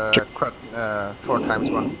 4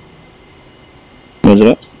 times 1. Roger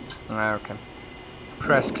that. Okay.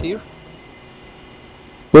 Press clear.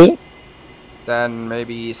 Clear. Then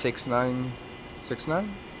maybe 69.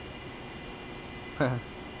 69?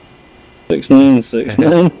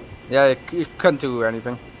 6969. Yeah, you can't do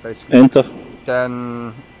anything basically. Enter.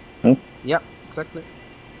 Then. Oh. Yeah, exactly.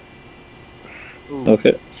 Ooh,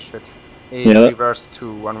 Okay. shit. It Yeah. reversed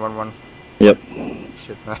to 111. Yep.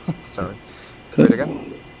 Shit, sorry. Do it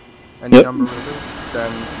again. Any Yep. number will do.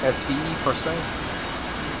 Then SVE for save.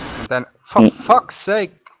 And then, for fuck's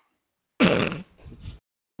sake!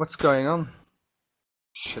 What's going on?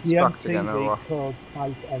 Shit's The bugged again or MTV what? code,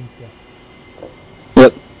 type enter.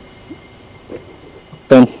 Yep.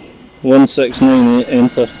 Done. 1698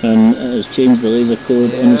 enter, and it has changed the laser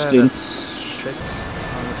code on the screen. That's shit,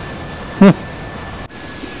 honestly.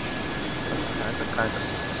 That's kind of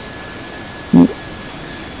sucks.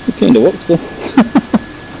 It kind of works though.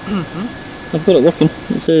 I've got it working.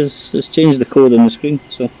 It says it's changed the code on the screen.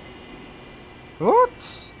 So What?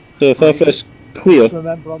 So if I press clear,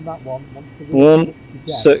 Remember on that one, once the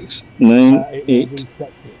 1698,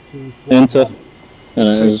 enter, and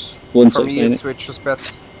it is For me, it 1698. switches back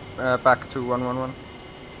to 111.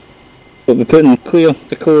 But we're putting clear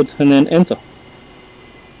the code and then enter.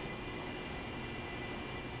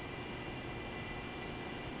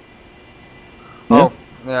 Oh,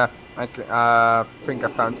 yeah. I think I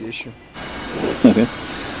found the issue. Okay.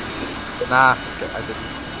 Nah, okay, I didn't.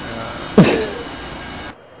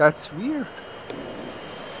 That's weird.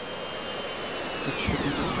 It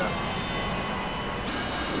shouldn't do that.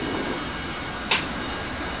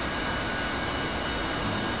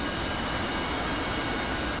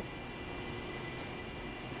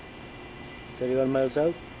 $31 miles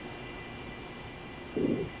out.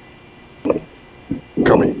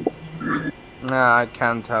 Coming. Nah, I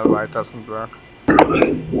can't tell why it doesn't work.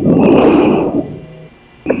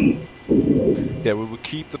 Yeah, we will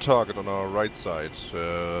keep the target on our right side,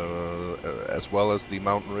 as well as the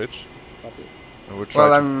mountain ridge. And we'll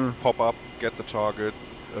try to pop up, get the target.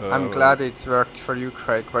 I'm glad it worked for you,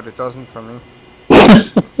 Craig, but it doesn't for me.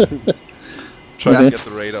 Try to get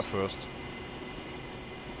the radar first.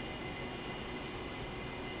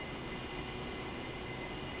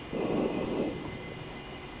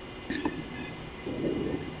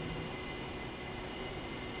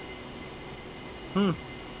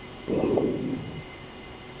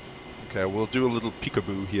 Okay, we'll do a little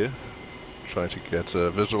peekaboo here. Try to get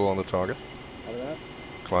a visual on the target.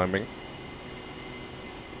 Climbing.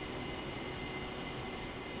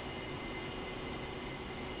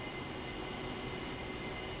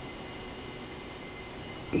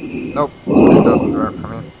 Nope, still doesn't work for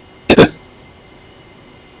me.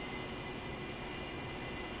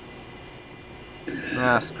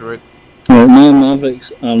 Nah, screw it. Well, no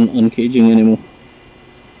Mavericks aren't uncaging anymore.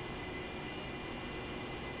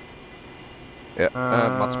 Yeah,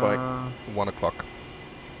 mud spike, 1 o'clock.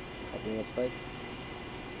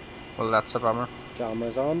 Well, that's a bummer.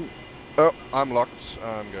 Jammer's on. Oh, I'm locked.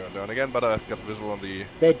 I'm going down again, but I've got visual on the...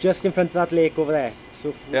 They're just in front of that lake over there.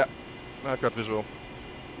 So yeah, I've got visual.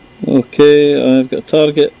 Okay, I've got a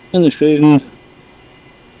target in the screen.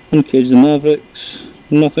 Uncage the Mavericks.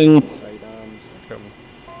 Nothing. Side arms.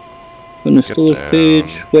 On the stores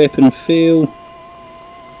page, weapon fail.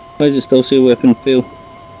 Why does it still say weapon fail?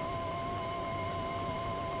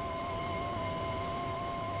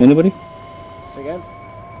 Anybody? Say again?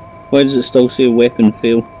 Why does it still say weapon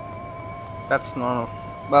fail? That's normal.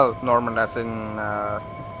 Well, normal as in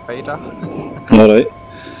beta. Alright.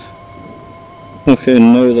 Okay,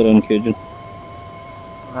 now they're uncaging.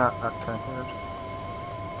 Okay, good.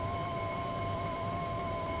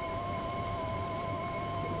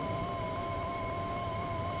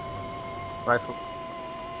 Rifle.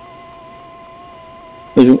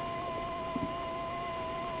 Visual.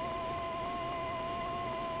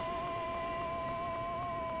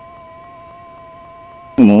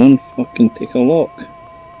 Come on, fucking take a lock.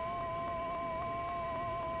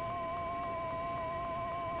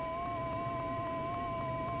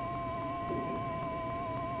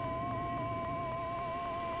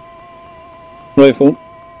 Rifle.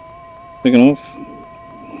 Taking off.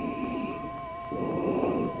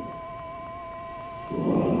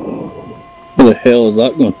 Where the hell is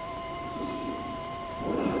that going?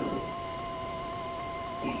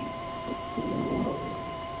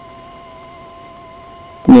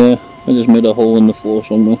 Yeah, I just made a hole in the floor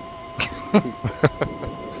somewhere.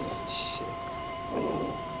 Shit.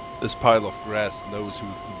 This pile of grass knows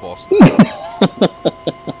who's the boss.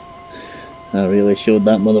 I really showed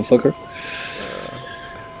that motherfucker.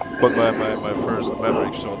 But my first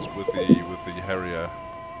Maverick shots with the Harrier,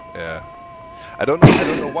 yeah. I don't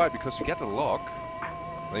know why, because you get a lock,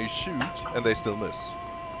 then you shoot, and they still miss.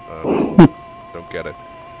 Don't get it.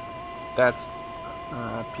 That's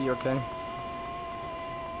P-OK.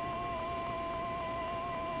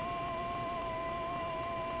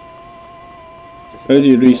 How do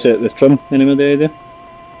you reset the trim? Any idea?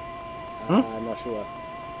 I'm not sure.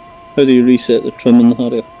 How do you reset the trim in the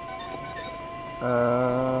Harrier?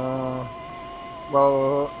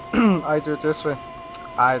 Well, I do it this way.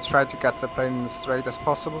 I try to get the plane as straight as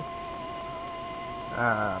possible.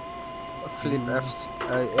 Flip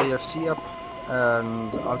AFC up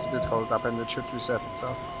and altitude hold up, and it should reset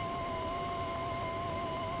itself.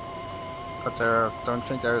 But don't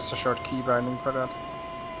think there is a short key binding for that.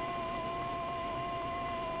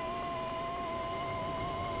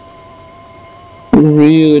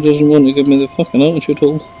 Really doesn't want to give me the fucking altitude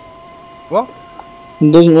hold. What?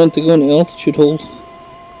 It doesn't want to go into altitude hold.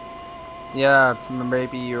 Yeah,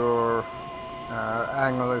 maybe your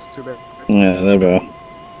angle is too big. Yeah, there we are.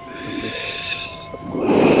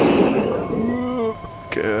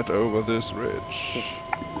 Get over this ridge.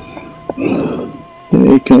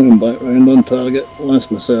 Yeah, coming back round on target.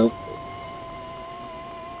 Lost myself.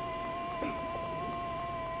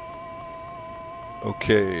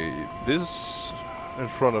 Okay, this in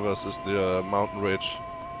front of us is the mountain ridge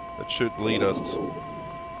that should lead us to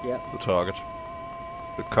the target.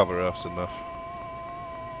 To cover us enough.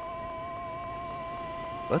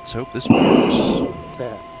 Let's hope this works.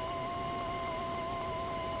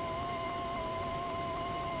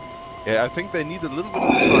 Yeah, I think they need a little bit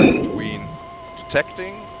of time between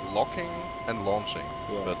detecting, locking, and launching.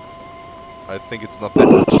 But I think it's not that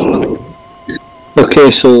much time.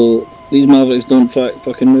 Okay, so these Mavericks don't track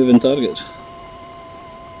fucking moving targets.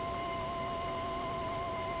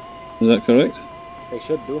 Is that correct? They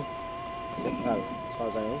should do. Well, as far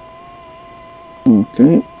as I know.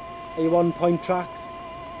 Okay. Are you on point track?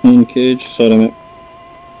 Cage, sorry mate.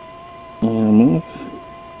 I am off.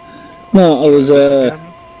 No, I was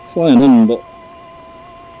flying in, but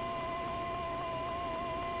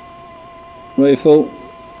rifle.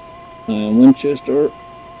 I am Winchester.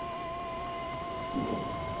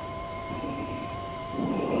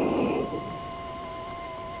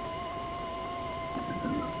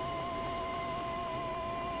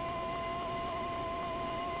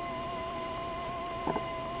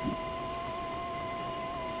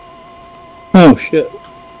 Oh shit.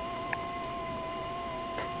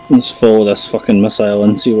 Let's follow this fucking missile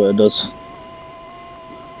and see what it does.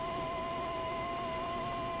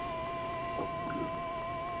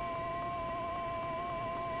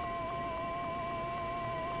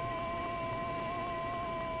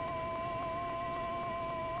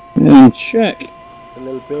 And check. It's a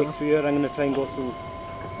little breakthrough here, I'm going to try and go through.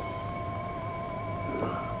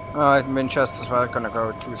 Winchester's well gonna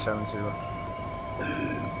go 270.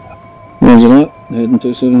 Roger that, heading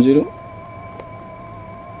 270.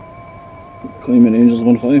 Climbing Angels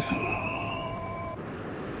 1.5.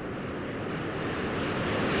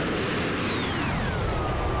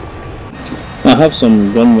 I have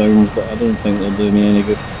some gun rounds, but I don't think they'll do me any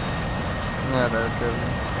good. Yeah, they're good.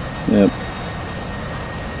 Yep.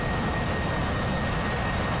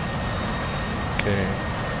 Okay.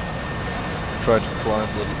 Try to climb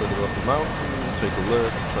a little bit above the mountain, take a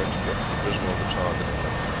look, try to get the vision of the target,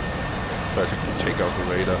 and try to take out the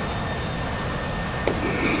radar.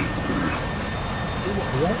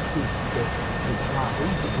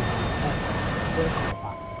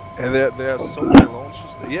 And there are so many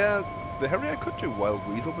launches. Yeah, the Harrier could do Wild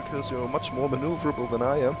Weasel because you're much more maneuverable than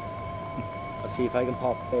I am. I'll see if I can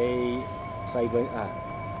pop a side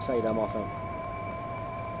arm off him.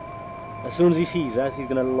 As soon as he sees us, he's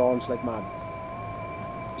going to launch like mad.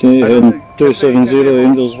 Okay, 270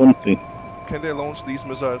 Angels 1-3. can they launch these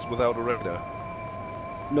missiles without a radar?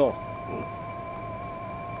 No.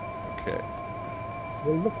 Okay.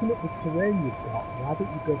 Well, looking at the terrain you've got, why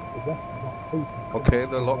don't you go to the rest of that too? Okay,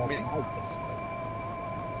 they'll lock me.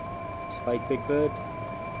 Spike Big Bird.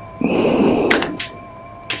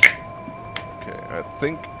 Okay, I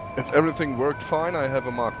think if everything worked fine, I have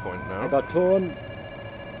a mark point now. I got torn.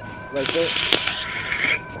 Rifle.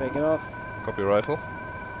 Breaking off. Copy rifle.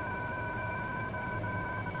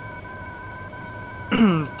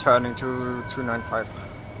 Turning to 295.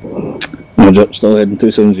 Roger, still heading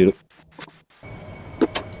 270.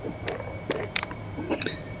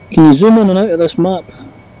 Can you zoom in and out of this map?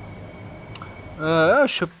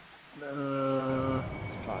 Should.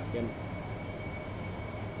 Let's try again.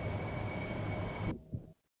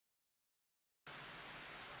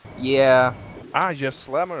 Yeah, Ah, yes,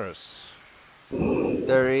 slammers.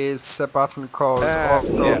 there is a button called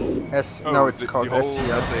Yeah. S. Oh, No, it's the called whole SCR.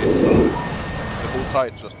 The whole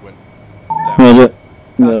side just went down. Roger.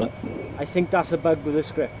 Yeah. I think that's a bug with the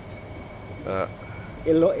script.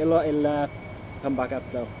 It'll come back up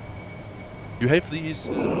now. You have these.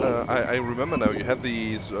 I remember now. You have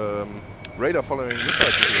these radar following missiles.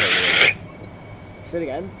 That you have, Say it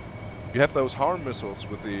again. you have those harm missiles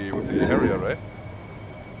with the area, right?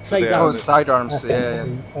 Sidearm. Oh, sidearms. Yeah.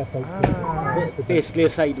 Basically a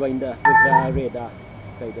sidewinder with radar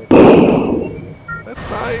guided. That's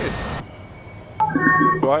nice.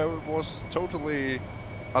 So I was totally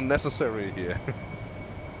unnecessary here.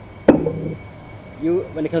 You,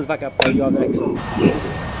 when it comes back up, you have the next one.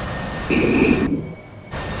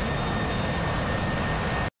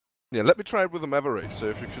 Yeah, let me try it with the Maverick. So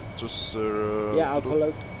if you could just. Yeah, I'll pull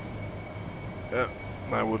out. Yeah,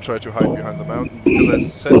 I will try to hide behind the mountain because I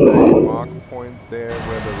set a mark point there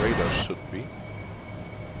where the radar should be.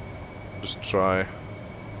 Just try.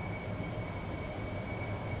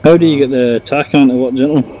 How do you get the attack onto what,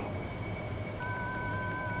 gentlemen?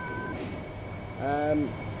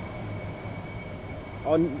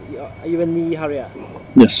 Are you in the Harrier?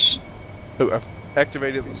 Yes. Oh, I've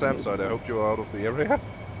activated the SAM side. I hope you're out of the area.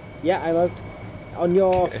 Yeah, I'm out. On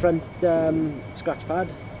your front scratch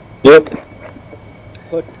pad, Yep.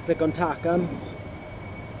 click on TACAN,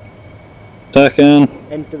 Tacan.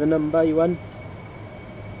 enter the number you want,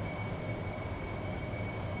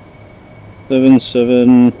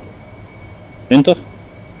 77. Enter.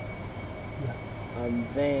 and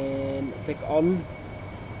then click on,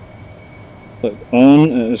 Click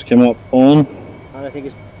on. It has come up on. and I think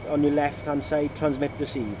it's on your left hand side, transmit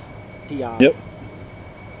receive, TR. Yep.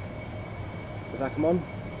 Does that come on?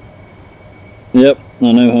 Yep.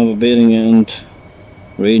 I now have a bearing and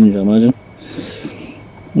range, I imagine.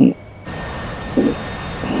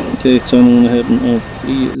 Okay, turn on the heading of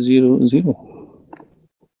 300.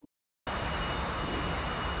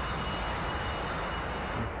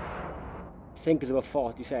 I think it's about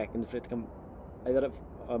 40 seconds for it to come, either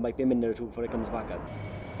or it might be a minute or two before it comes back up.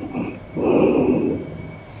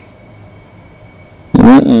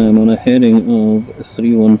 I'm on a heading of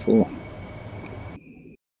 314.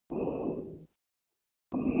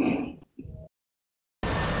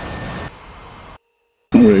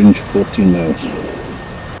 Range 14 miles.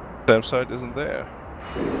 SAM side isn't there.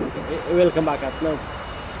 It will come back up now.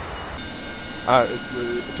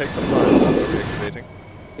 It takes some time after reactivating.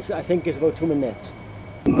 I think it's about 2 minutes.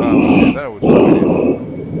 Okay, that would be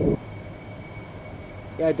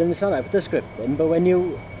Yeah, I don't understand. I put the script in, but when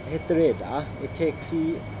you hit the radar, it takes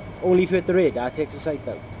the... Only if you hit the radar, it takes the sight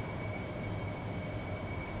out.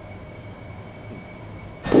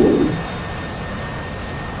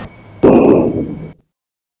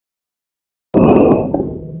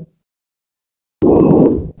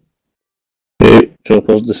 Okay,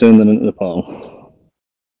 choppers descending into the pile.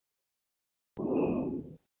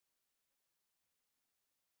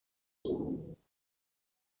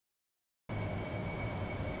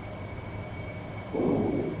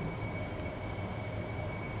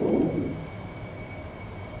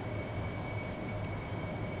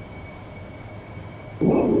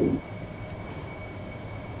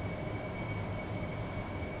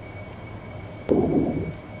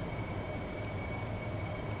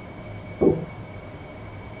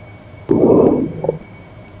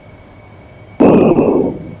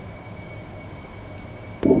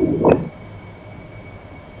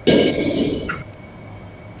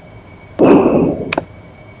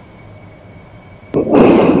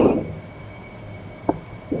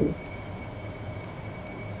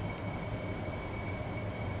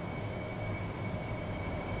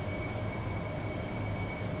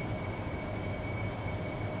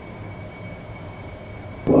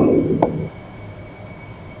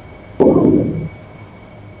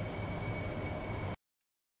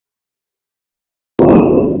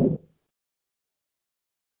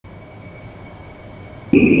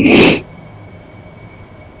 Ah,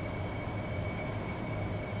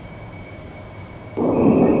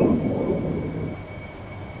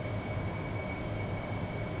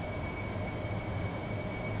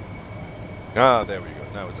 there we go.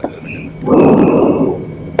 Now it's active again.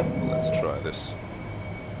 Let's try this.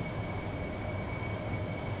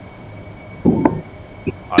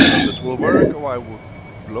 Either this will work or I will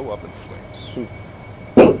blow up in flames.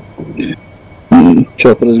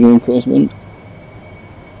 Chopper is going crosswind.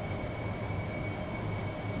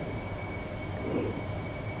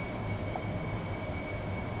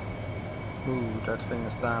 Ooh, that thing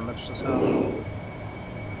is damaged as hell.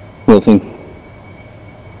 What thing?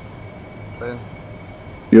 Plane.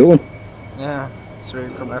 Your one? Yeah,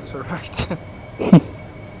 swinging from left to right.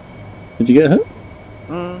 Did you get hit?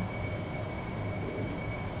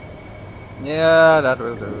 Yeah, that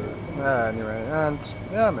will do. Anyway, and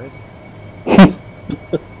yeah, mate.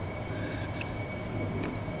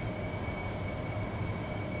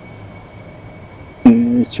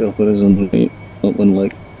 Chopper is on the up one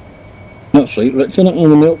leg. That's right, Rich, isn't it?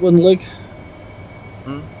 On the up one leg.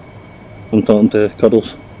 I'm talking to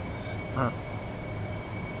Cuddles.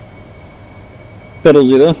 Cuddles,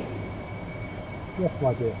 you there? Yes,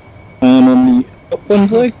 my dear. I'm on the up one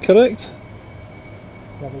leg, correct?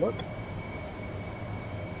 Let's have a look.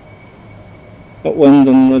 Upwind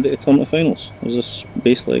and ready to turn to finals. Is this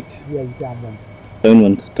base leg? Yeah, you downwind.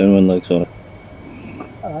 Downwind leg, sorry.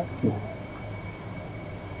 Alright.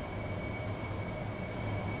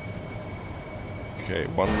 Okay,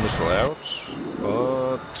 one missile out,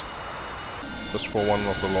 but just for one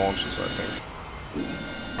of the launches, I think.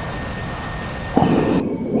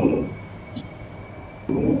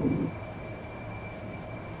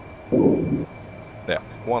 Yeah,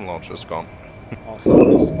 one launch is gone.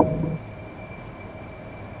 Awesome.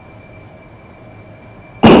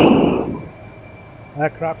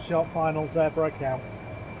 Aircraft shot finals, air breakout.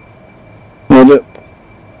 Hold it.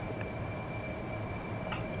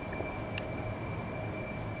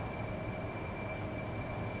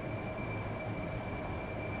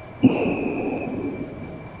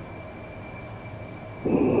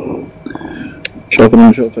 Chopper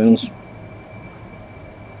and shot finals.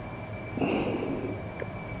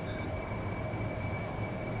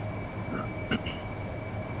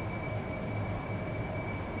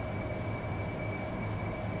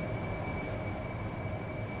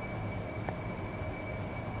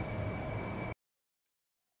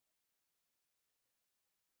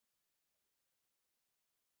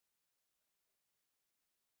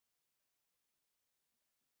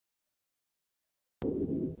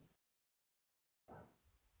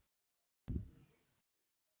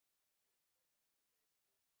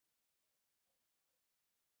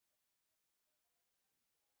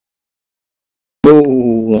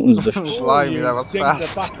 Oh, that was vicious. Blimey, that was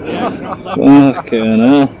fast. Fucking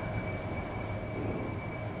hell.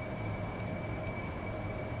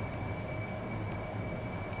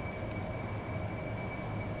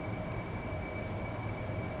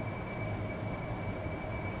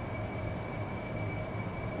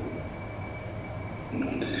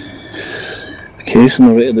 Okay, so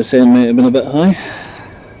my rate of descent might have been a bit high.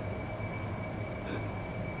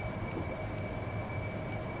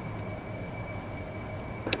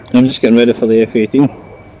 I'm just getting ready for the F-18.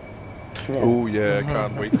 Oh yeah, I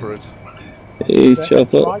can't wait for it. Hey,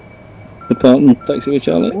 Chopper. Departing taxi with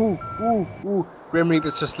Charlie. Ooh. Grim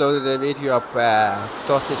Reaper's just loaded a video up.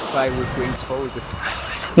 Does it fly with wings folded?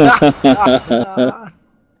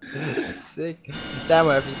 Sick. Damn,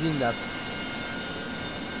 have you seen that?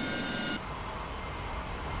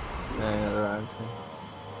 Yeah, right.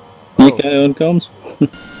 You carry on comms?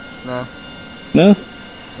 No. No?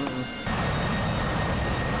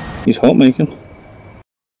 He's hot making.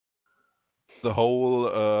 The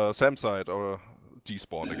whole SAM site or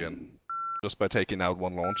despawned again, just by taking out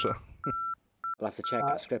one launcher. I'll have to check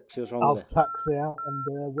that script, see what's wrong I'll with it. taxi out and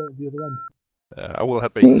wait at the other end. I will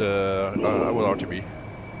head back. I will RTB.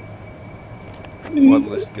 Well,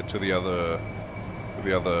 let's get to the other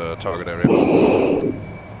target area.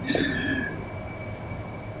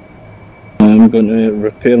 I'm going to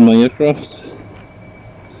repair my aircraft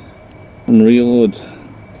and reload.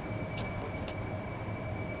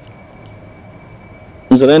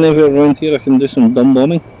 Is there anywhere around here I can do some dumb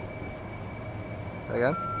bombing?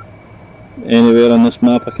 Again? Anywhere on this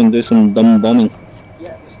map I can do some dumb bombing?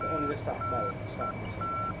 Yeah, it's only the start. Well, start.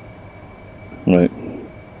 Right.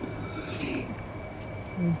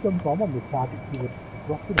 You jump bomb on the target you were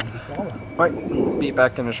dropping on before. Right, be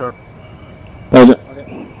back in a short. Roger.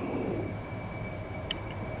 Okay.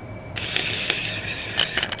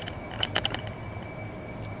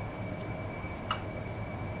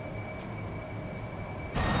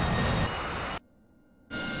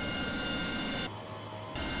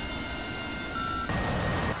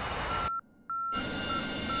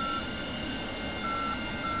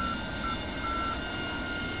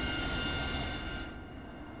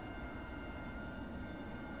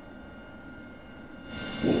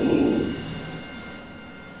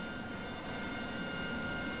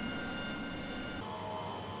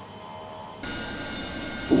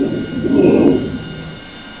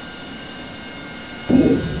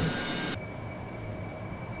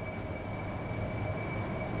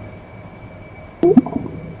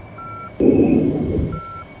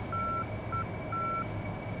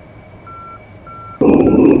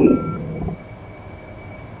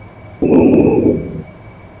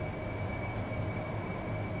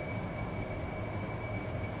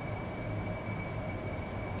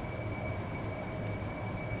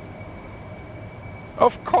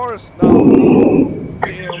 Of course, now.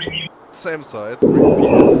 Damn. Same side.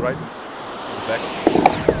 Repeat, right in the back.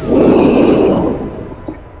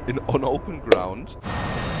 On open ground.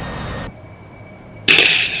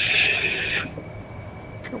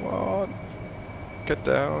 Come on. Get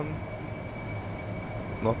down.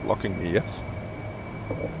 Not locking me yet.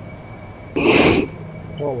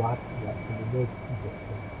 Oh lad, that's an emergency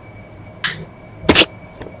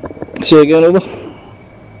bus. Say again, over.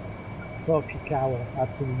 Thought Chicago had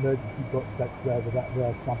some emergency butt sex there with that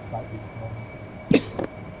rare campsite this morning.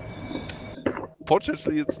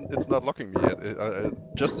 Fortunately, it's not locking me yet.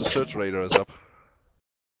 Just the search radar is up.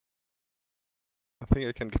 I think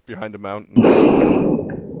I can get behind a mountain.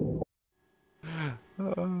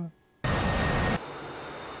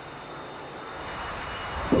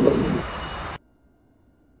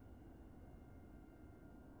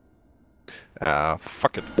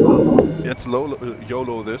 Fuck it. Let's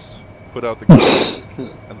YOLO this. Put out the guns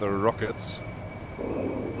and the rockets.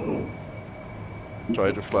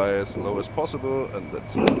 Try to fly as low as possible, and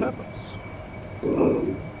let's see what happens.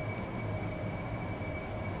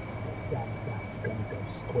 Sam's gonna go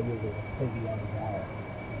squeal with a piggy on his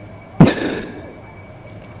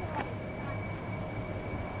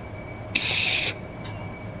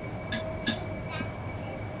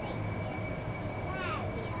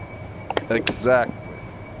arm. Exactly.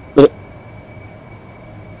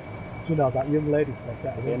 You know, that young lady said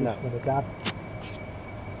that again now. with her dad.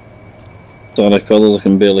 Sorry, colours, I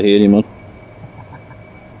can barely hear you, man.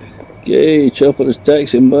 Okay, Chopper is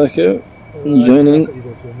taxiing back out. And joining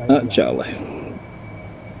at Charlie.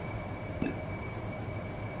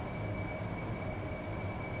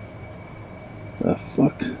 The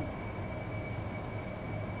fuck?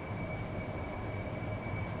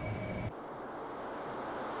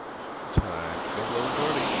 Time to go low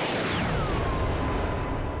 30.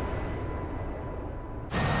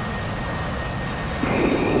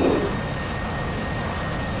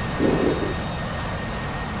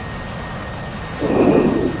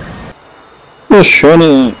 Oh,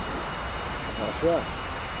 Shawnee. That's right.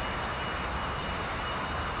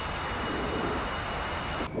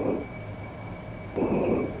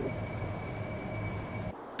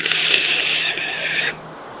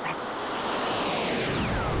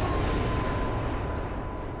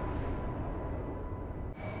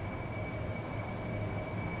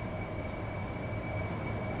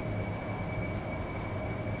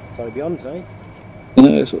 Sorry, beyond tonight.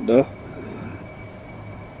 Yeah, that's what there.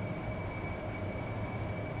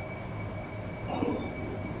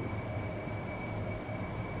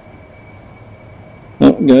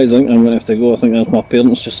 Oh, guys, I think I'm going to have to go. I think my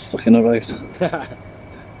parents just fucking arrived.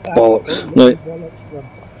 Bollocks. Right.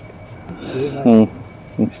 Oh,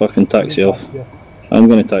 I'm fucking taxi off. I'm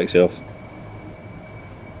going to taxi off.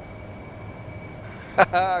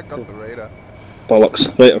 Haha, got the radar. Bollocks.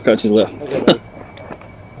 Right, I'll catch you later.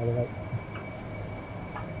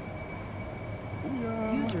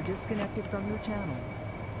 User disconnected from your channel.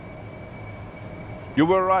 You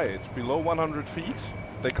were right. Below 100 feet,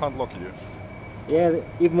 they can't lock you. Yeah,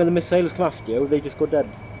 even when the missiles come after you, they just go dead.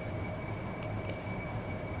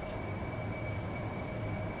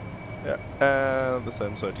 Yeah, and the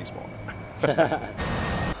same side despawn.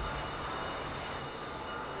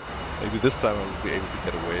 Maybe this time I will be able to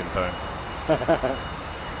get away in time.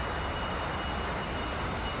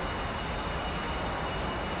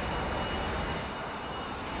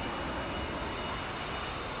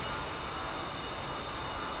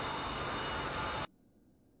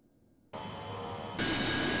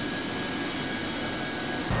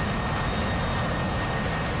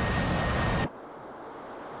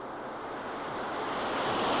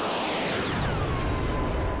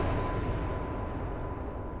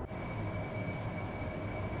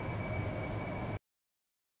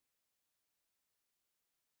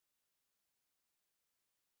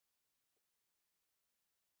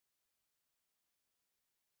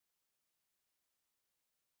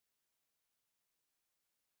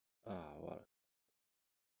 Ah, well.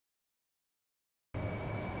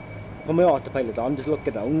 Put my autopilot on, just look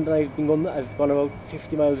around, and I've gone about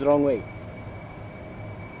 50 miles the wrong way.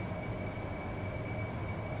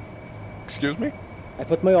 Excuse me? I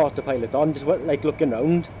put my autopilot on, just went, like looking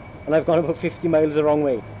round, and I've gone about 50 miles the wrong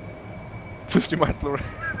way. 50 miles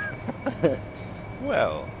the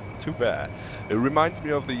Well, too bad. It reminds me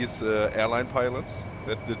of these airline pilots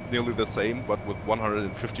that did nearly the same, but with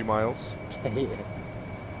 150 miles. Yeah. They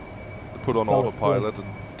put on Oh, autopilot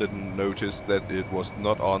and didn't notice that it was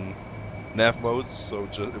not on nav mode, so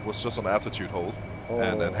it was just on altitude hold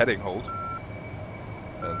and then heading hold.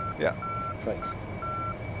 And yeah. Christ.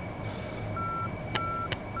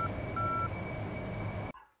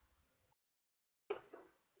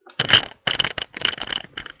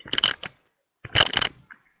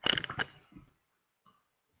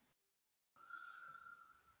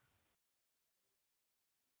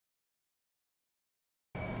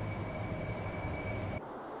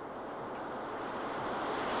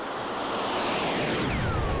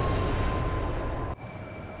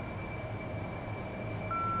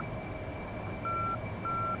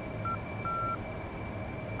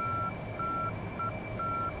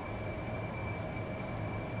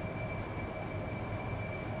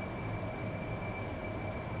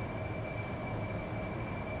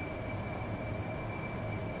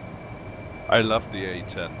 I love the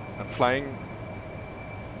A10. I'm flying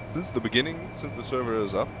since the beginning, since the server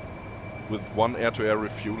is up, with one air-to-air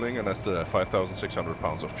refueling, and I still have 5,600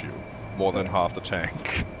 pounds of fuel. More than half the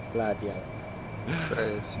tank. Bloody hell.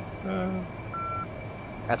 Crazy.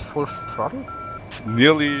 At full throttle?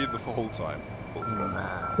 Nearly the whole time. Full throttle.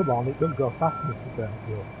 Nah. Come on, it doesn't go fast enough to burn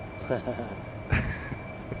fuel.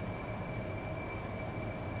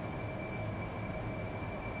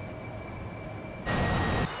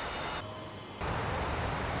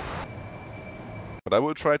 But I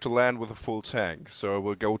will try to land with a full tank, so I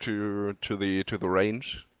will go to the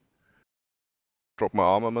range, drop my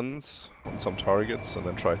armaments on some targets, and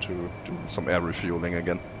then try to do some air refueling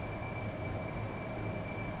again.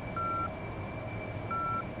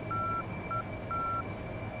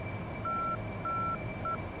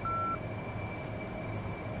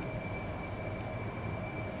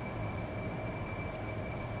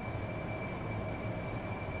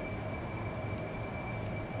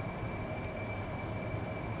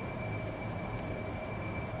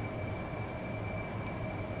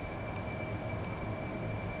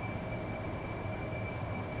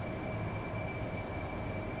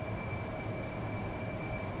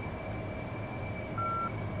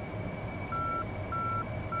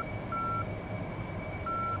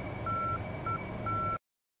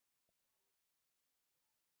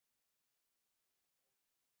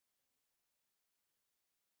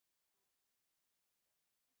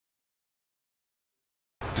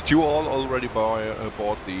 Did you all already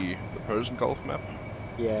bought the Persian Gulf map?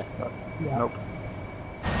 Yeah. Yeah. Nope.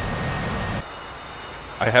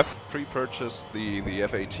 I have pre-purchased the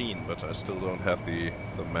F-18, but I still don't have the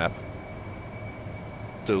map.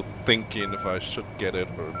 Still thinking if I should get it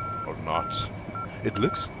or not. It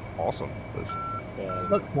looks awesome, but Yeah.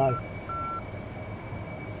 Looks nice.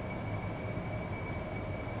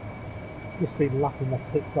 Just been laughing my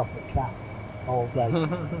tits off at Cat all day.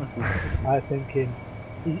 I'm thinking,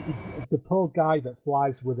 the poor guy that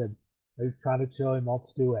flies with him, who's trying to show him how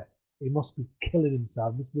to do it, he must be killing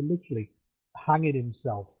himself, must be literally hanging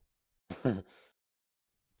himself.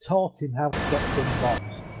 Taught him how to get some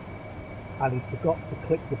bombs, and he forgot to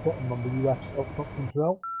click the button on the US up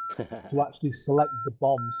control to actually select the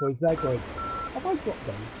bomb. So he's there going, have I got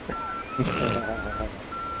those?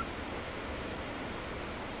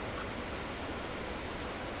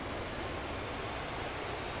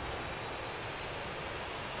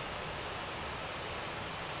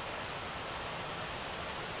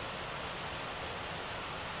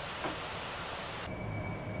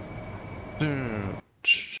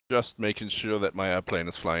 just making sure that my airplane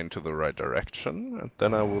is flying to the right direction, and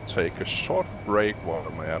then I will take a short break while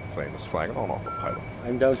my airplane is flying on autopilot.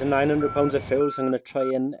 I'm down to 900 pounds of fuel, so I'm going to try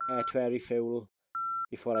and air-to-air refuel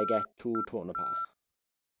before I get to Tonopah.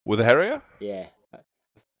 With the Harrier? Yeah.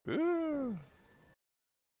 Ooh.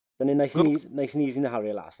 Done it nice and easy in the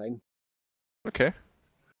Harrier last time. Okay.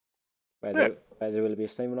 Whether it will be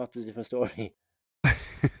this time or not is a different story.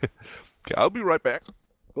 Okay, I'll be right back.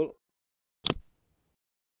 Cool.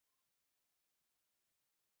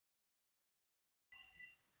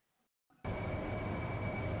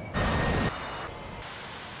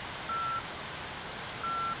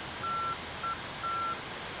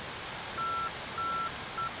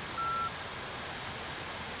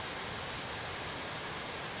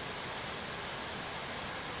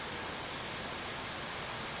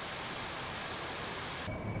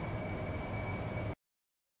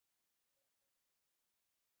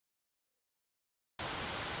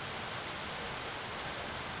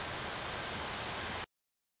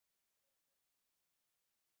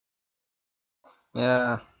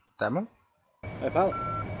 Yeah, demo? Hey, pal.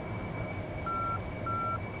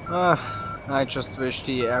 I just wish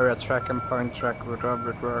the area track and point track would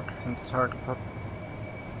work in the target pod.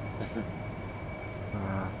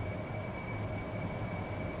 Uh,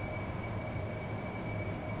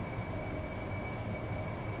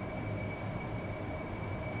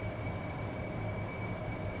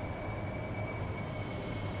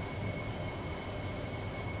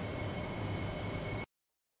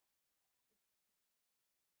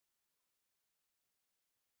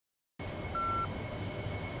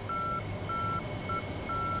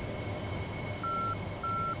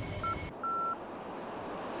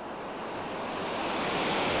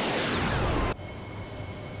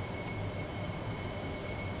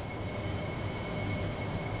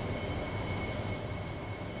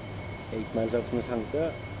 8 miles out from the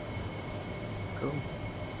tanker. cool.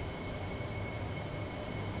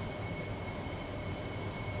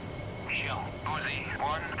 Shell, Uzi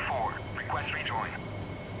 1-4. Request rejoin.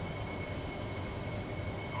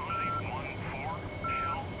 Uzi 1-4,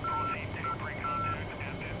 Shell, proceed to pre-contact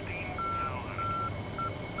at 15,000.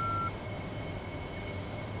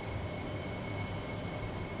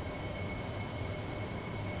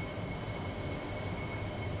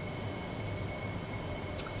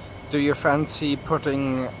 Do you fancy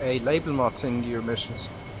putting a label mod in your missions?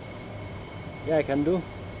 Yeah, I can do.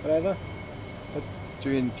 Whatever. Do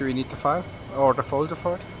you need the file or the folder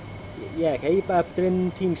for it? Yeah, okay, but put it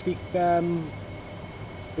in TeamSpeak,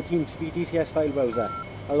 the TeamSpeak DCS file browser.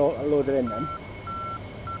 I'll load it in then.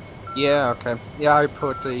 Yeah, okay. Yeah, I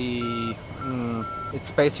put the.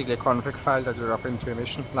 It's basically a config file that you drop into a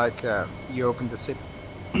mission, like you open the zip.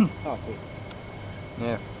 Oh, cool.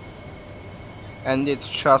 Yeah. And it's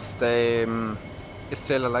just a. It's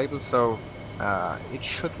still a label, so it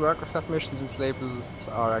should work with that mission since labels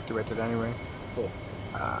are activated anyway. Cool.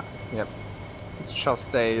 Yep. It's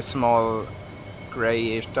just a small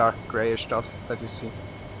grayish, dark grayish dot that you see.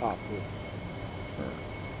 Oh, cool.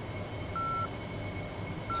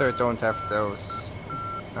 So you don't have those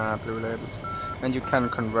blue labels, and you can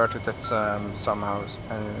convert it at somehow,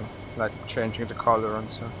 like changing the color and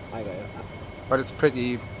so. I got it. But it's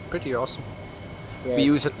pretty awesome. Yeah, We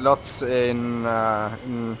use it lots in our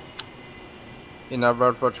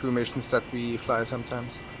World War II missions that we fly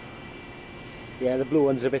sometimes. yeah, the blue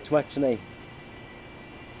one's a bit too much, isn't it?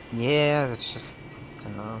 Yeah, it's just, I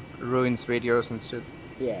don't know, ruins videos and shit.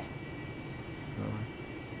 Yeah.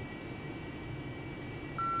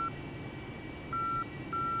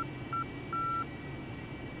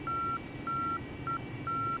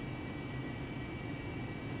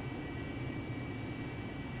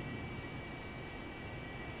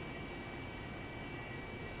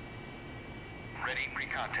 Ready,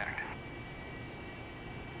 pre-contact.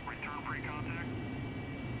 Return pre-contact.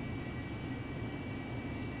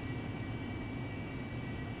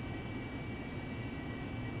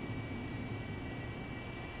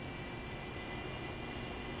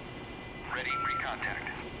 Ready, pre-contact.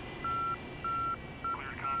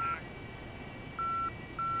 Cleared contact.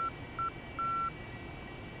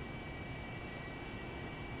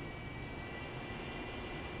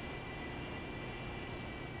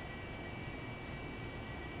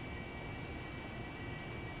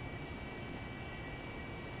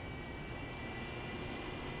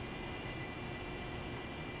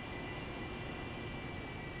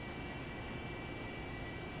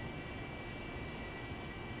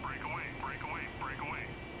 Break away, break away, break away.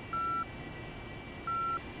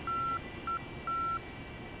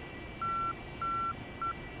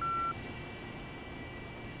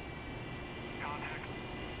 Contact.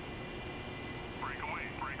 Break away,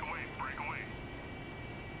 break away, break away.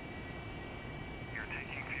 You're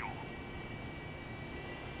taking fuel.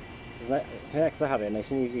 Can I actually have it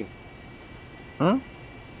nice and easy? Hmm?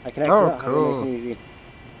 I can actually have it cool. nice and easy.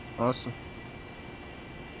 Awesome.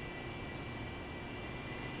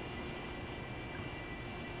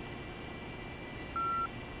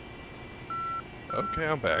 Okay,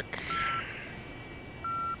 I'm back.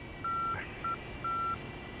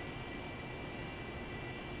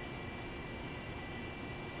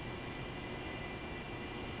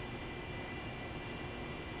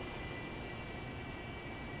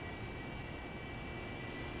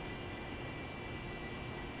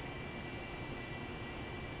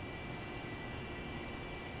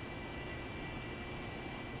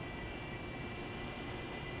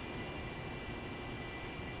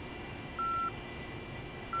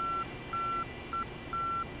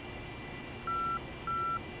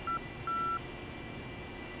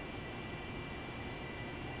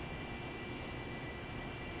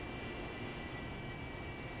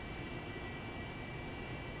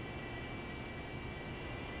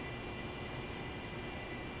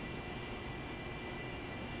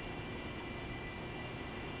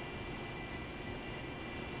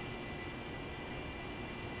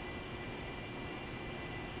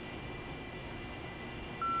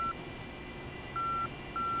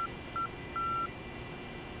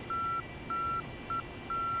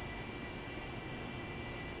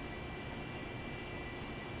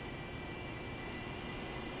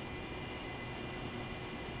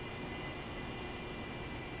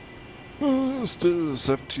 Still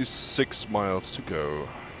 76 miles to go.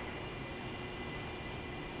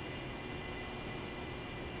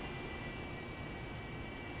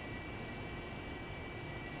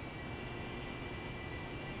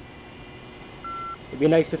 It'd be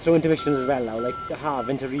nice to throw into missions as well now, like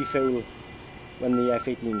having to refuel when the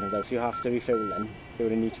F-18 comes out, so you have to refuel then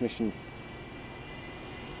during each mission.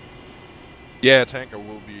 Yeah, tanker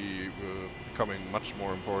will be becoming much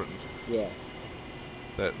more important. Yeah.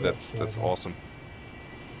 That's awesome.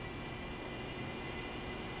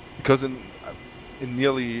 Because in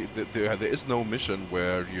nearly there is no mission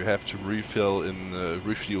where you have to refuel in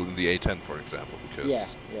the A10, for example, because Yeah.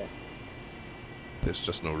 there's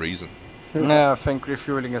just no reason. Yeah, I think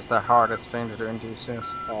refueling is the hardest thing to do in DCs.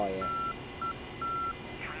 Oh yeah.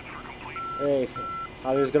 Hey,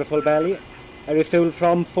 Harry's got a full belly. I refueled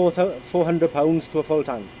from 400 pounds to a full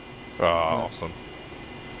tank. Oh, awesome.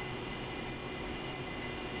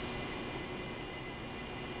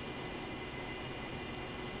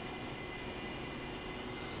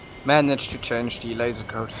 Managed to change the laser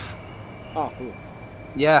code. Oh, cool.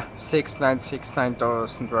 Yeah, 6969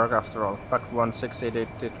 doesn't work after all, but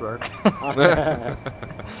 1688 did work.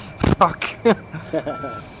 Fuck.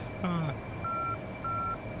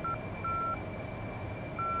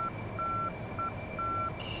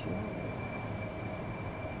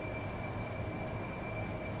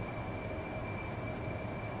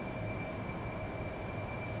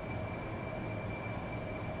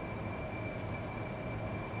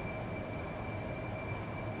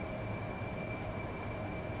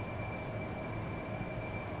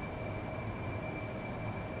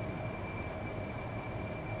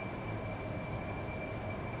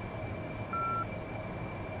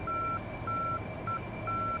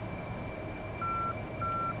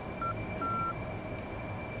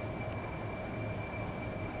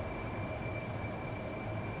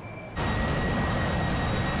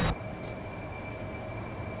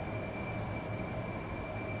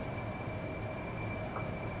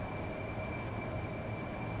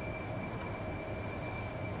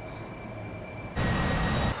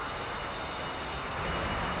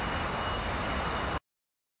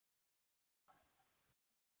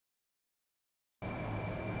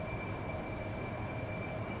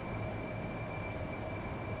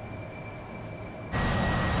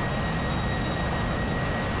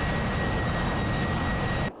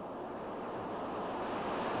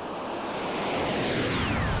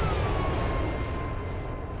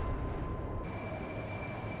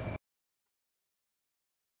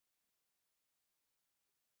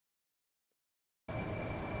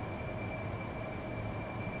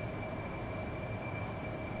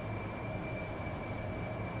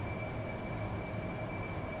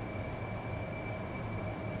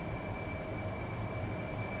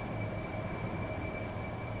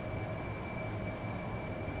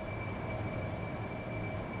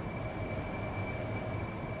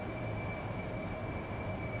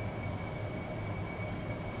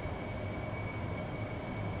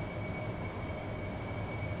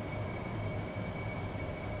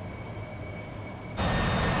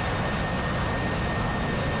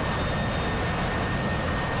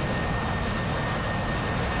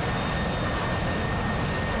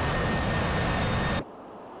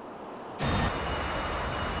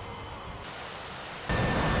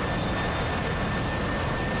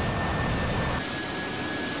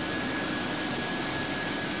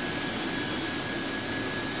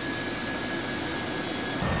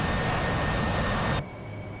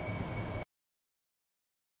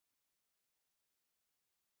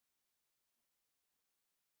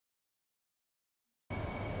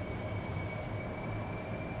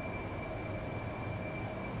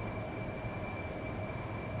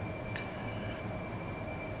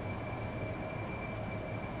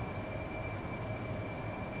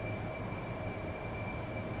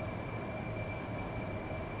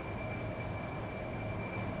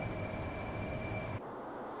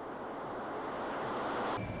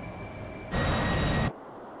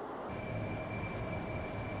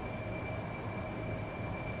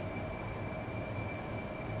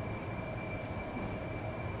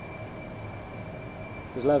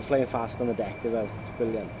 Just love flying fast on the deck as well. It's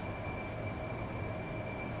brilliant.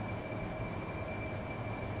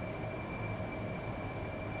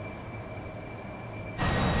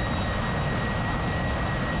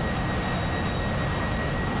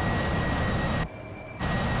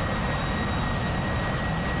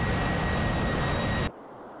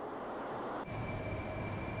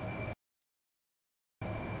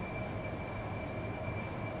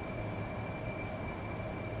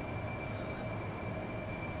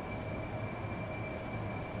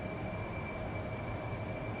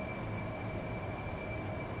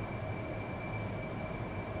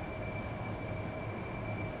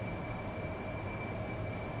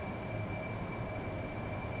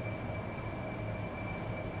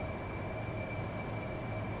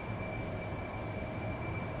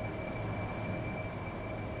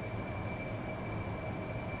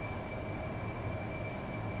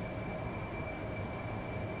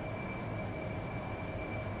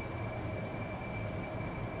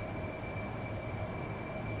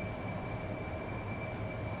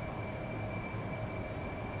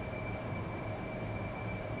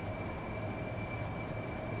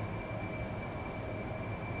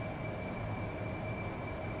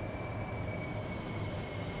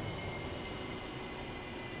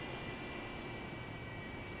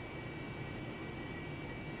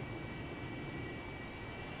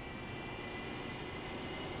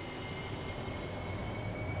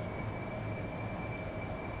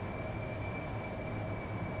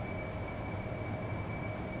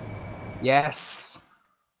 Yes!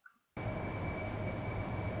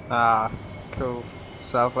 Ah, cool.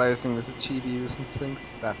 Self-lacing with the GPUs and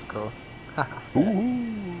things. That's cool. Ooh,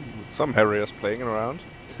 some Harriers playing around.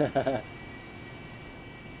 Yep,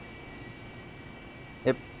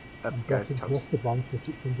 that I'm guy's dropping toast. cluster bombs for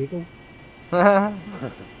chicks and giggles.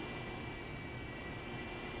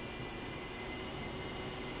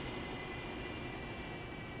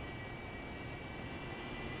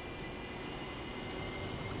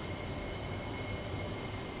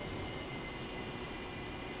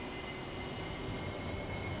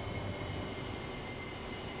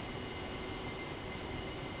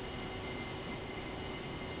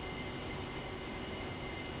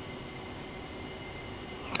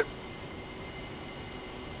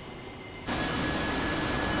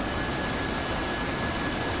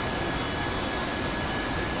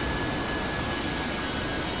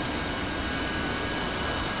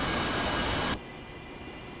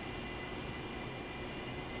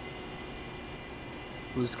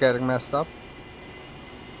 Who's getting messed up?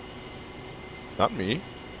 Not me.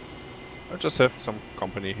 I just have some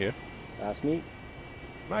company here. That's me.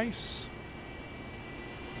 Nice.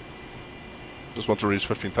 Just want to reach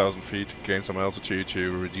 15,000 feet, gain some altitude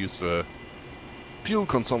to reduce the fuel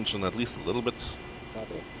consumption at least a little bit.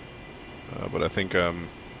 Copy. But I think I'm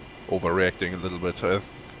overreacting a little bit. I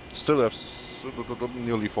still have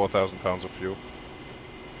nearly 4,000 pounds of fuel.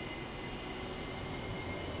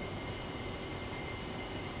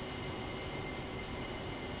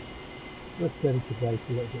 Let's set it to base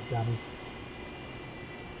a little bit damage.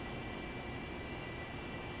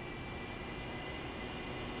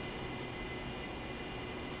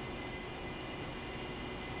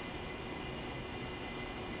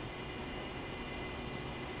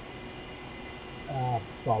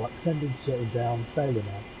 Bollocks, send him shutting down, failing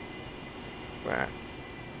out. Nah.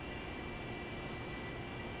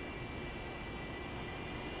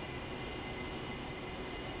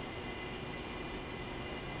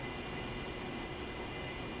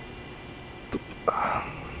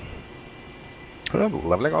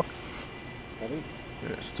 Leveling off. Ready?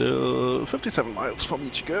 Yeah, still 57 miles for me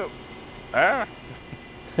to go. Ah!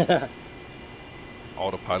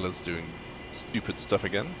 Autopilot's doing stupid stuff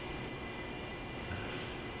again.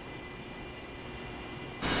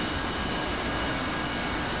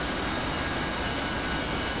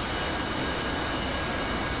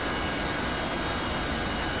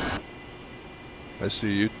 I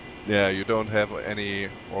see you. Yeah, you don't have any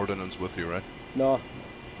ordnance with you, right? No,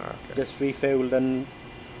 Ah, okay. just refueled and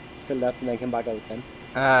filled up and then came back out then.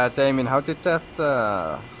 Damien, how did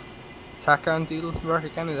that tack-on deal work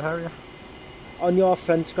again in the Harrier? On your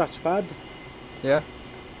front scratch pad, Yeah,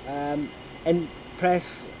 and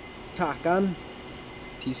press tack-on,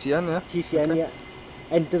 TCN, yeah? TCN, Okay. yeah.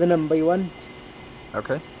 Enter the number you want,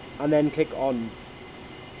 Okay. and then click on.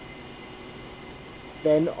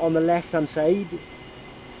 Then on the left hand side,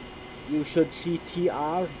 you should see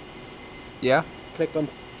TR. Yeah, Click on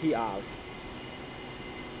TR.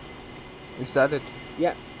 is that it?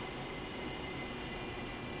 Yeah.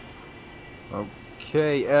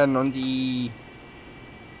 Okay, and on the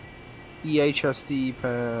EHSD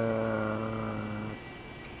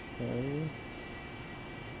Okay.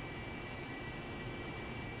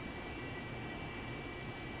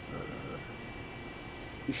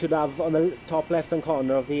 You should have on the top left hand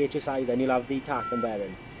corner of the HSI, then you'll have the tack and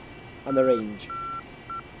bearing and the range.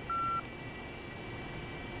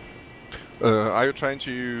 Are you trying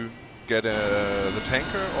to get the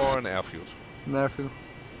tanker or an airfield? Nerfu.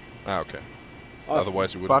 Ah, okay. Oh,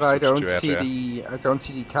 Otherwise, you wouldn't But I switch don't to see air-to-air.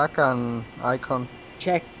 the tack-on icon.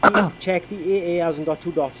 check the AA hasn't got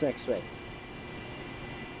 2 dots next to it,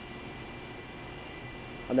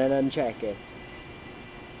 and then uncheck it.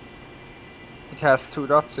 It has 2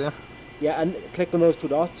 dots, yeah? Yeah, and click on those 2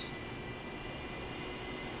 dots.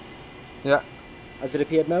 Yeah, Has it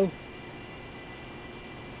appeared now?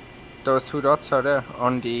 those 2 dots are there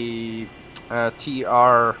on the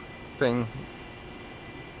TR thing.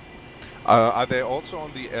 Are they also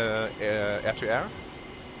on the air-to-air?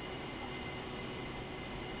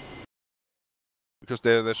 Because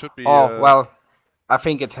there should be. Oh, well, I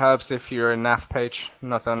think it helps if you're in nav page,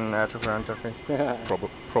 not on air to ground, I think.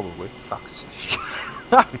 Probably. Fuck's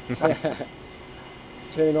sake.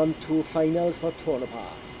 Turning on to finals for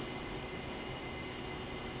Tonopah.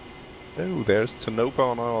 Oh, there's Tanopa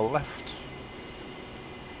on our left.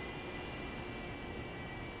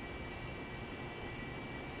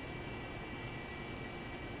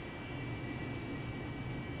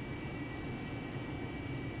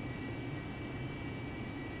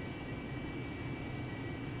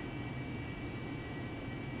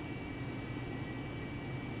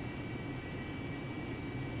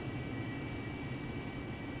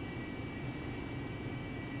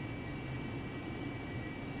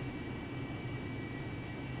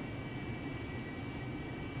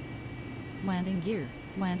 Landing gear.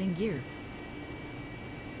 Landing gear.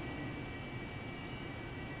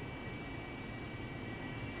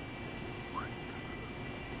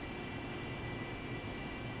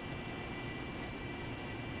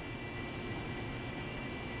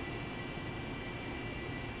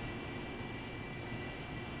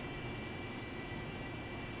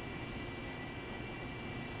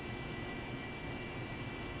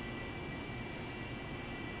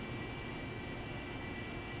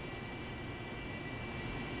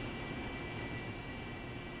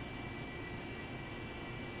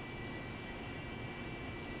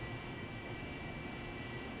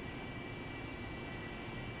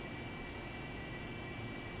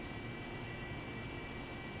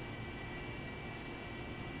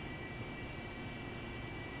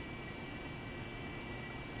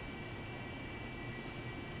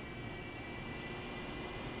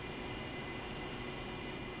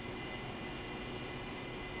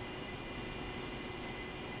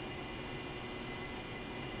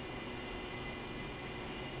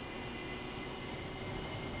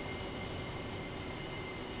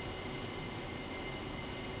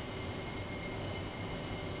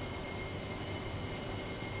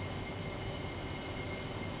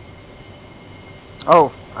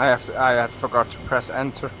 Oh, I had forgot to press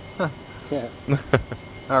enter. Yeah.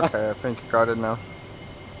 Okay, I think I got it now.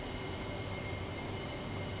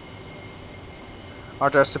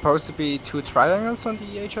 Are there supposed to be 2 triangles on the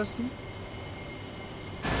HSD?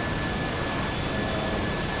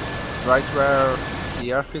 Right where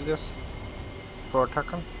the airfield is for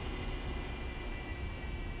Takan?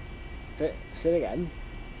 Say it again.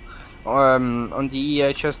 On the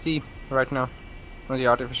EHSD right now, on the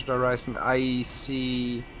artificial horizon, I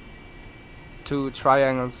see 2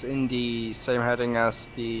 triangles in the same heading as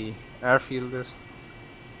the airfield is.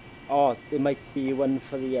 Oh, there might be one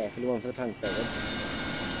for the airfield, one for the tank building.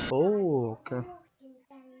 Oh, okay.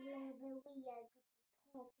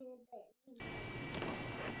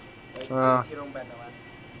 Right, to your own bed now, man.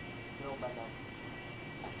 To your own bed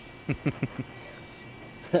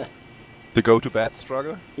now. The go to bed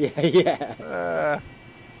struggle? Yeah, yeah.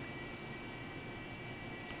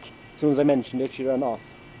 As soon as I mentioned it, she ran off.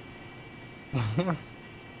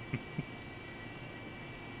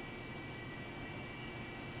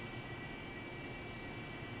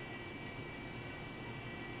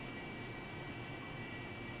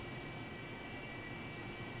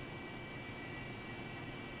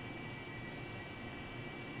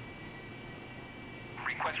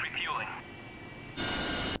 Request refueling.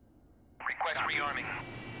 Request rearming.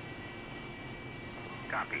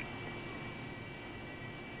 Copy.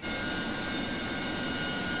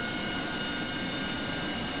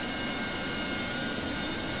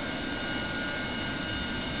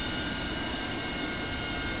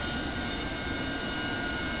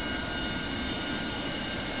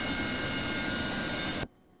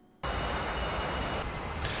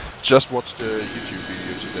 Just watched a YouTube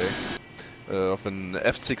video today of an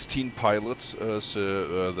F-16 pilot,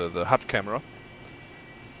 the HUD camera,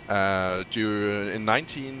 in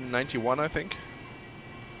 1991, I think.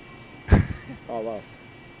 Oh, wow.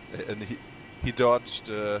 And he dodged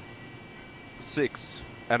 6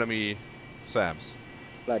 enemy SAMs.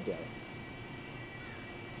 Bloody hell.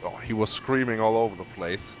 Oh, he was screaming all over the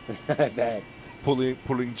place, I bet.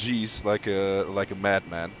 pulling G's like a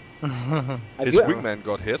madman. Have His you- wingman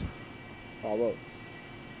got hit. Oh, wow.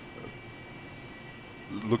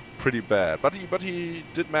 Looked pretty bad, but he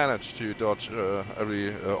did manage to dodge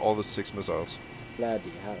all the 6 missiles.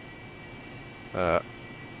 Bloody hell.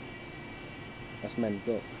 That's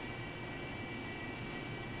mental.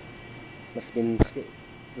 Must have been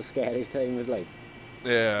the scariest time of his life.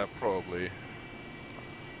 Yeah, probably.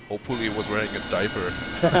 Hopefully he was wearing a diaper.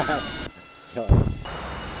 God.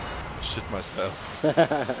 Shit myself.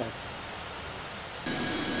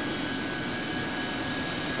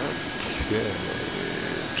 Okay,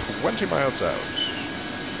 20 miles out.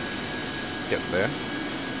 Get there.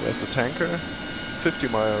 There's the tanker. 50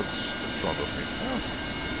 miles in front of me. Oh.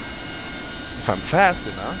 If I'm fast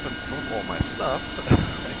enough and drop all my stuff,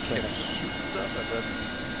 I can shoot stuff and then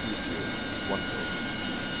move to one place.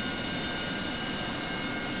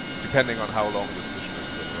 Depending on how long this mission is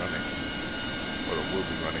still running. Or it will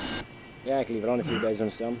be running. Yeah, I can leave it on a few days when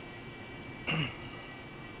it's done.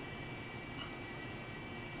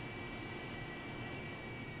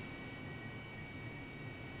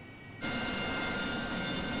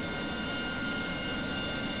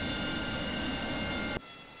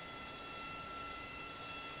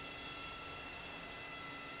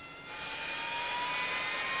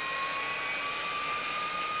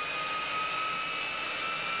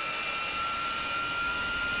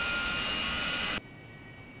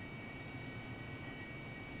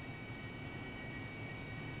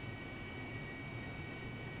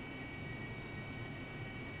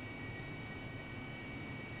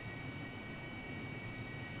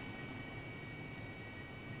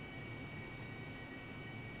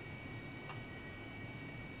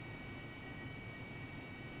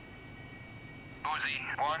 Uzi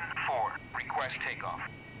 1-4. Request takeoff.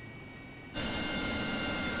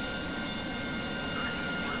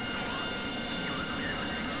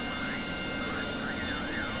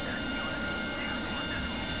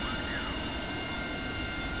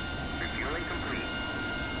 Refueling complete.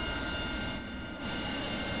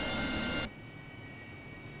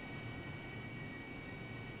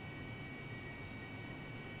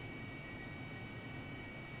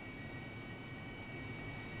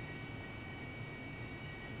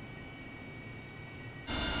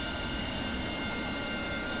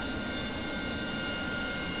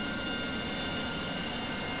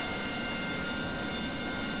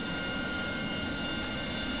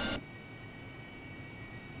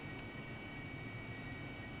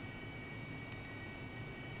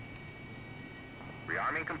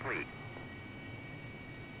 Rearming complete.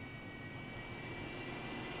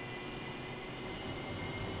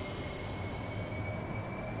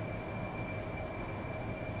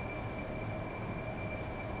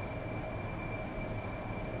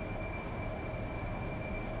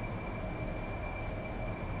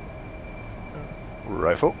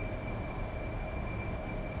 Rifle.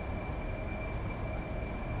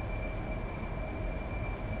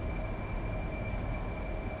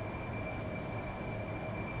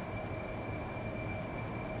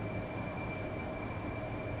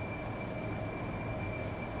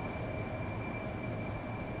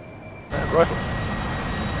 And rifle.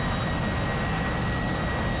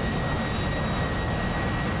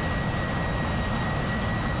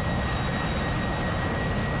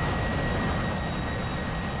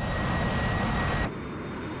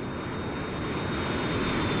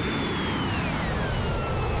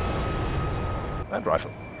 And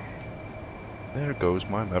rifle. There goes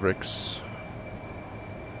my Mavericks.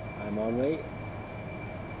 I'm on way.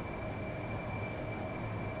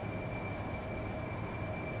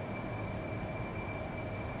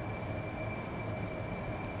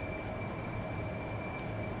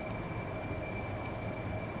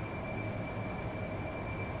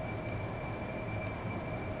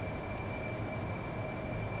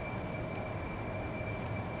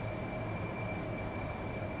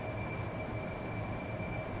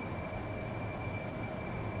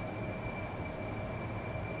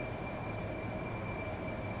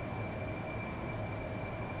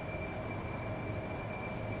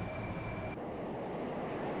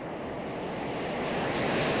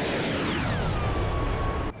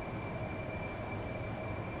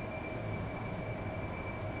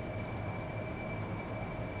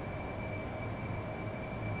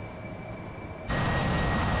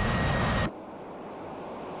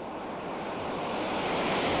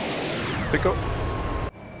 Pick up.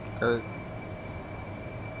 Okay,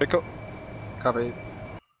 Pick up. copy.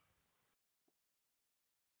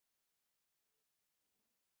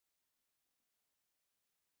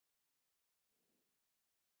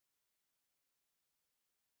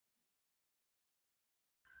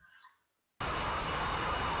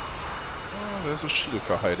 Oh, there's a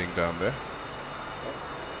Shilka hiding down there.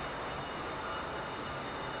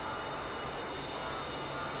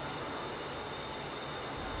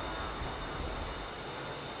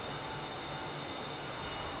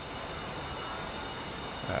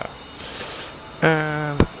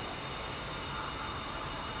 And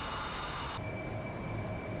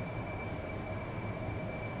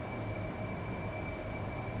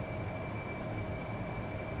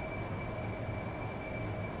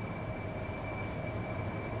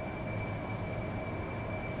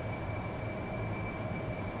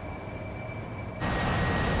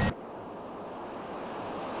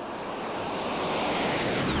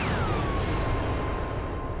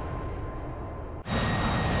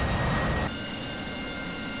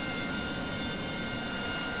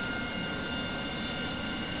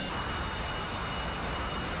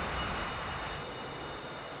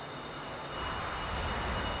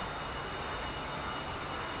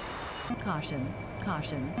Caution.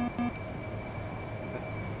 Caution.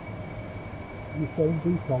 You staying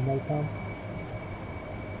boots on, A10?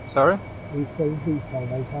 Sorry? Are you staying boots on,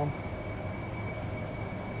 A10?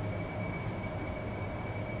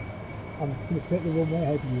 I'm going to take the runway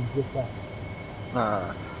ahead of you and zip off.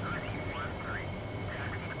 Ah.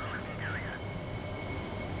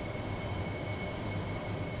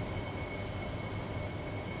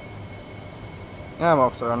 Yeah, I'm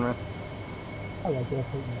off the runway. Alright, I'll take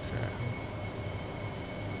you.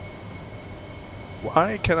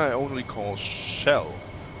 why can I only call Shell?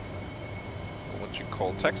 Or what you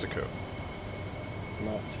call Texaco?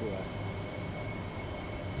 Not sure.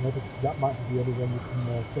 Maybe that might be the only one you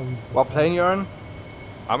can change. What plane you're in?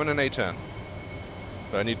 I'm in an A10.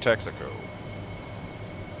 But I need Texaco.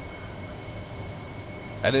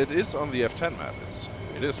 And it is on the F10 map.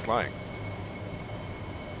 It is flying.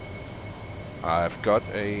 I've got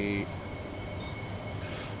a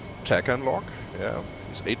tag unlock. Yeah,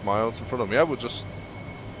 he's 8 miles in front of me. I will just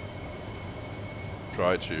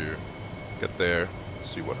try to get there,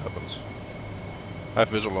 see what happens. I have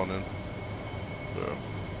visual on him. So.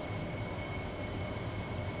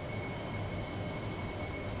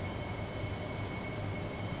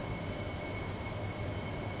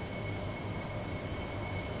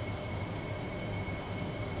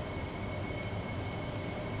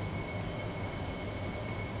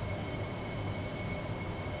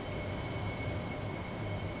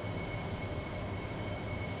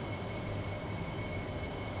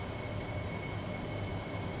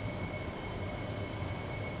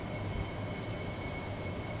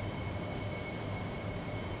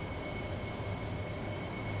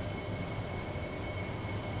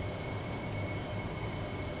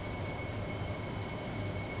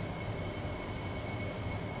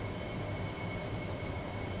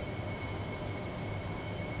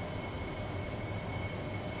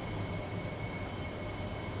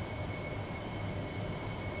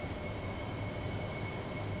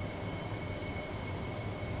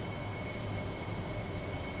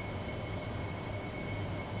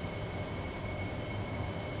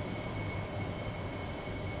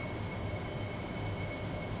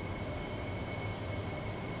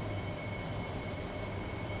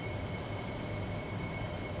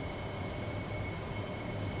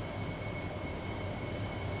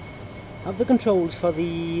 Have the controls for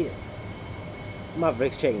the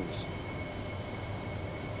Mavericks changed?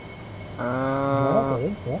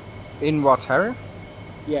 In what, Harry?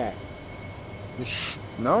 Yeah.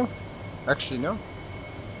 No. Actually, no.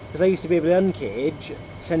 Because I used to be able to uncage,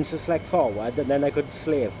 sensor select forward, and then I could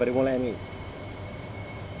slave, but it won't let me.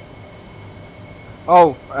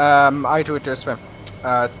 Oh, I do it this way.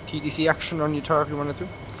 TDC action on your target you want to do.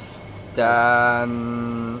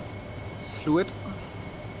 Then slew it.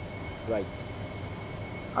 Right.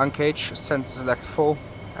 Uncage, sensor select full,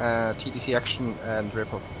 TDC action and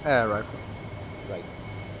rifle. Rifle. Right.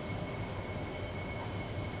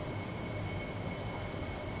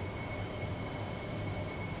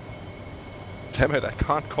 Damn it, I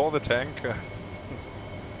can't call the tank.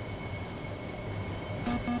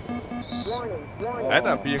 Warning, warning. And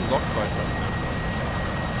I'm being blocked by something.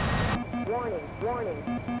 Warning, warning.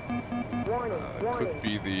 Warning, warning. Could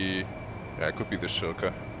be the... Yeah, it could be the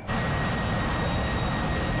Shilka.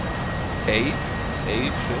 A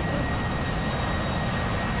Shilka?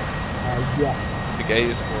 Yeah. I think A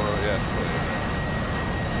is for... Yeah, it's for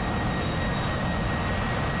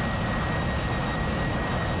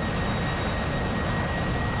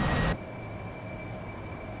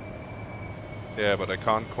A. Yeah, but I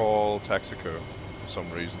can't call Taxico for some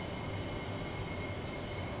reason.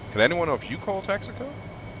 Can anyone of you call Taxico?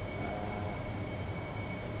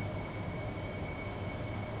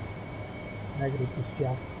 Negative, just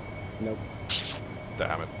Jack. Nope.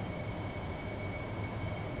 Damn it.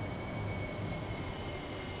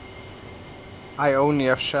 I only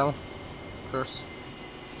have shell. Curse.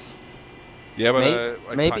 Yeah, but I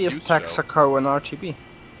maybe can't it's use shell. Taxico and RTB.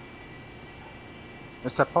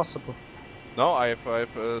 Is that possible? No, I've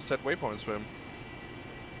set waypoints for him.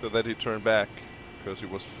 So that he turned back. Because he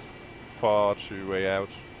was far too way out.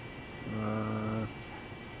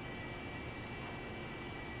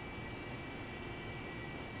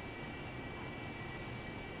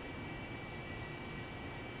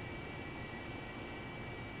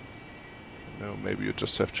 No, maybe you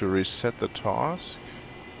just have to reset the task.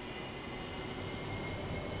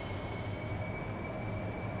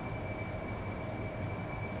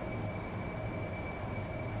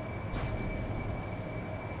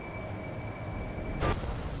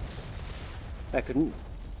 I couldn't.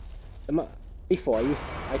 Before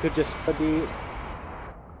I could just put the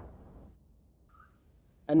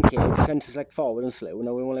uncage, sensor select forward and slow.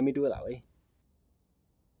 Now it won't let me do it that way.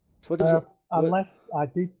 So what does it? I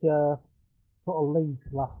did put a link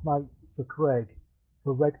last night for Craig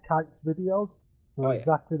for Red Kite's videos. So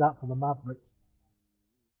exactly that for the Mavericks.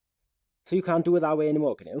 So you can't do it that way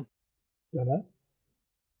anymore, can you? You know?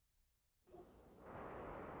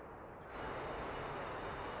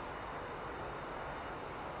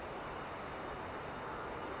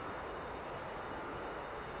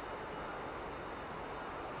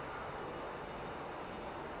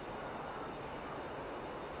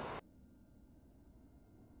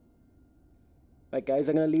 Right, guys,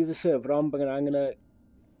 I'm going to leave the server on, but I'm going to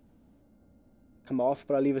come off,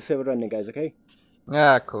 but I'll leave the server running, guys, okay?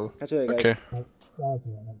 Yeah, cool. Catch you later, guys.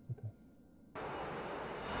 Okay.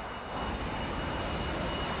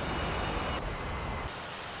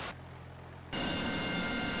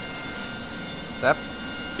 Seb,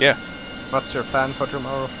 Yeah. what's your plan for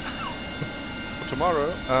tomorrow? For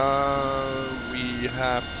tomorrow, we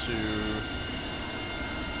have to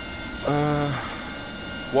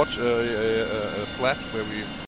watch a flat where we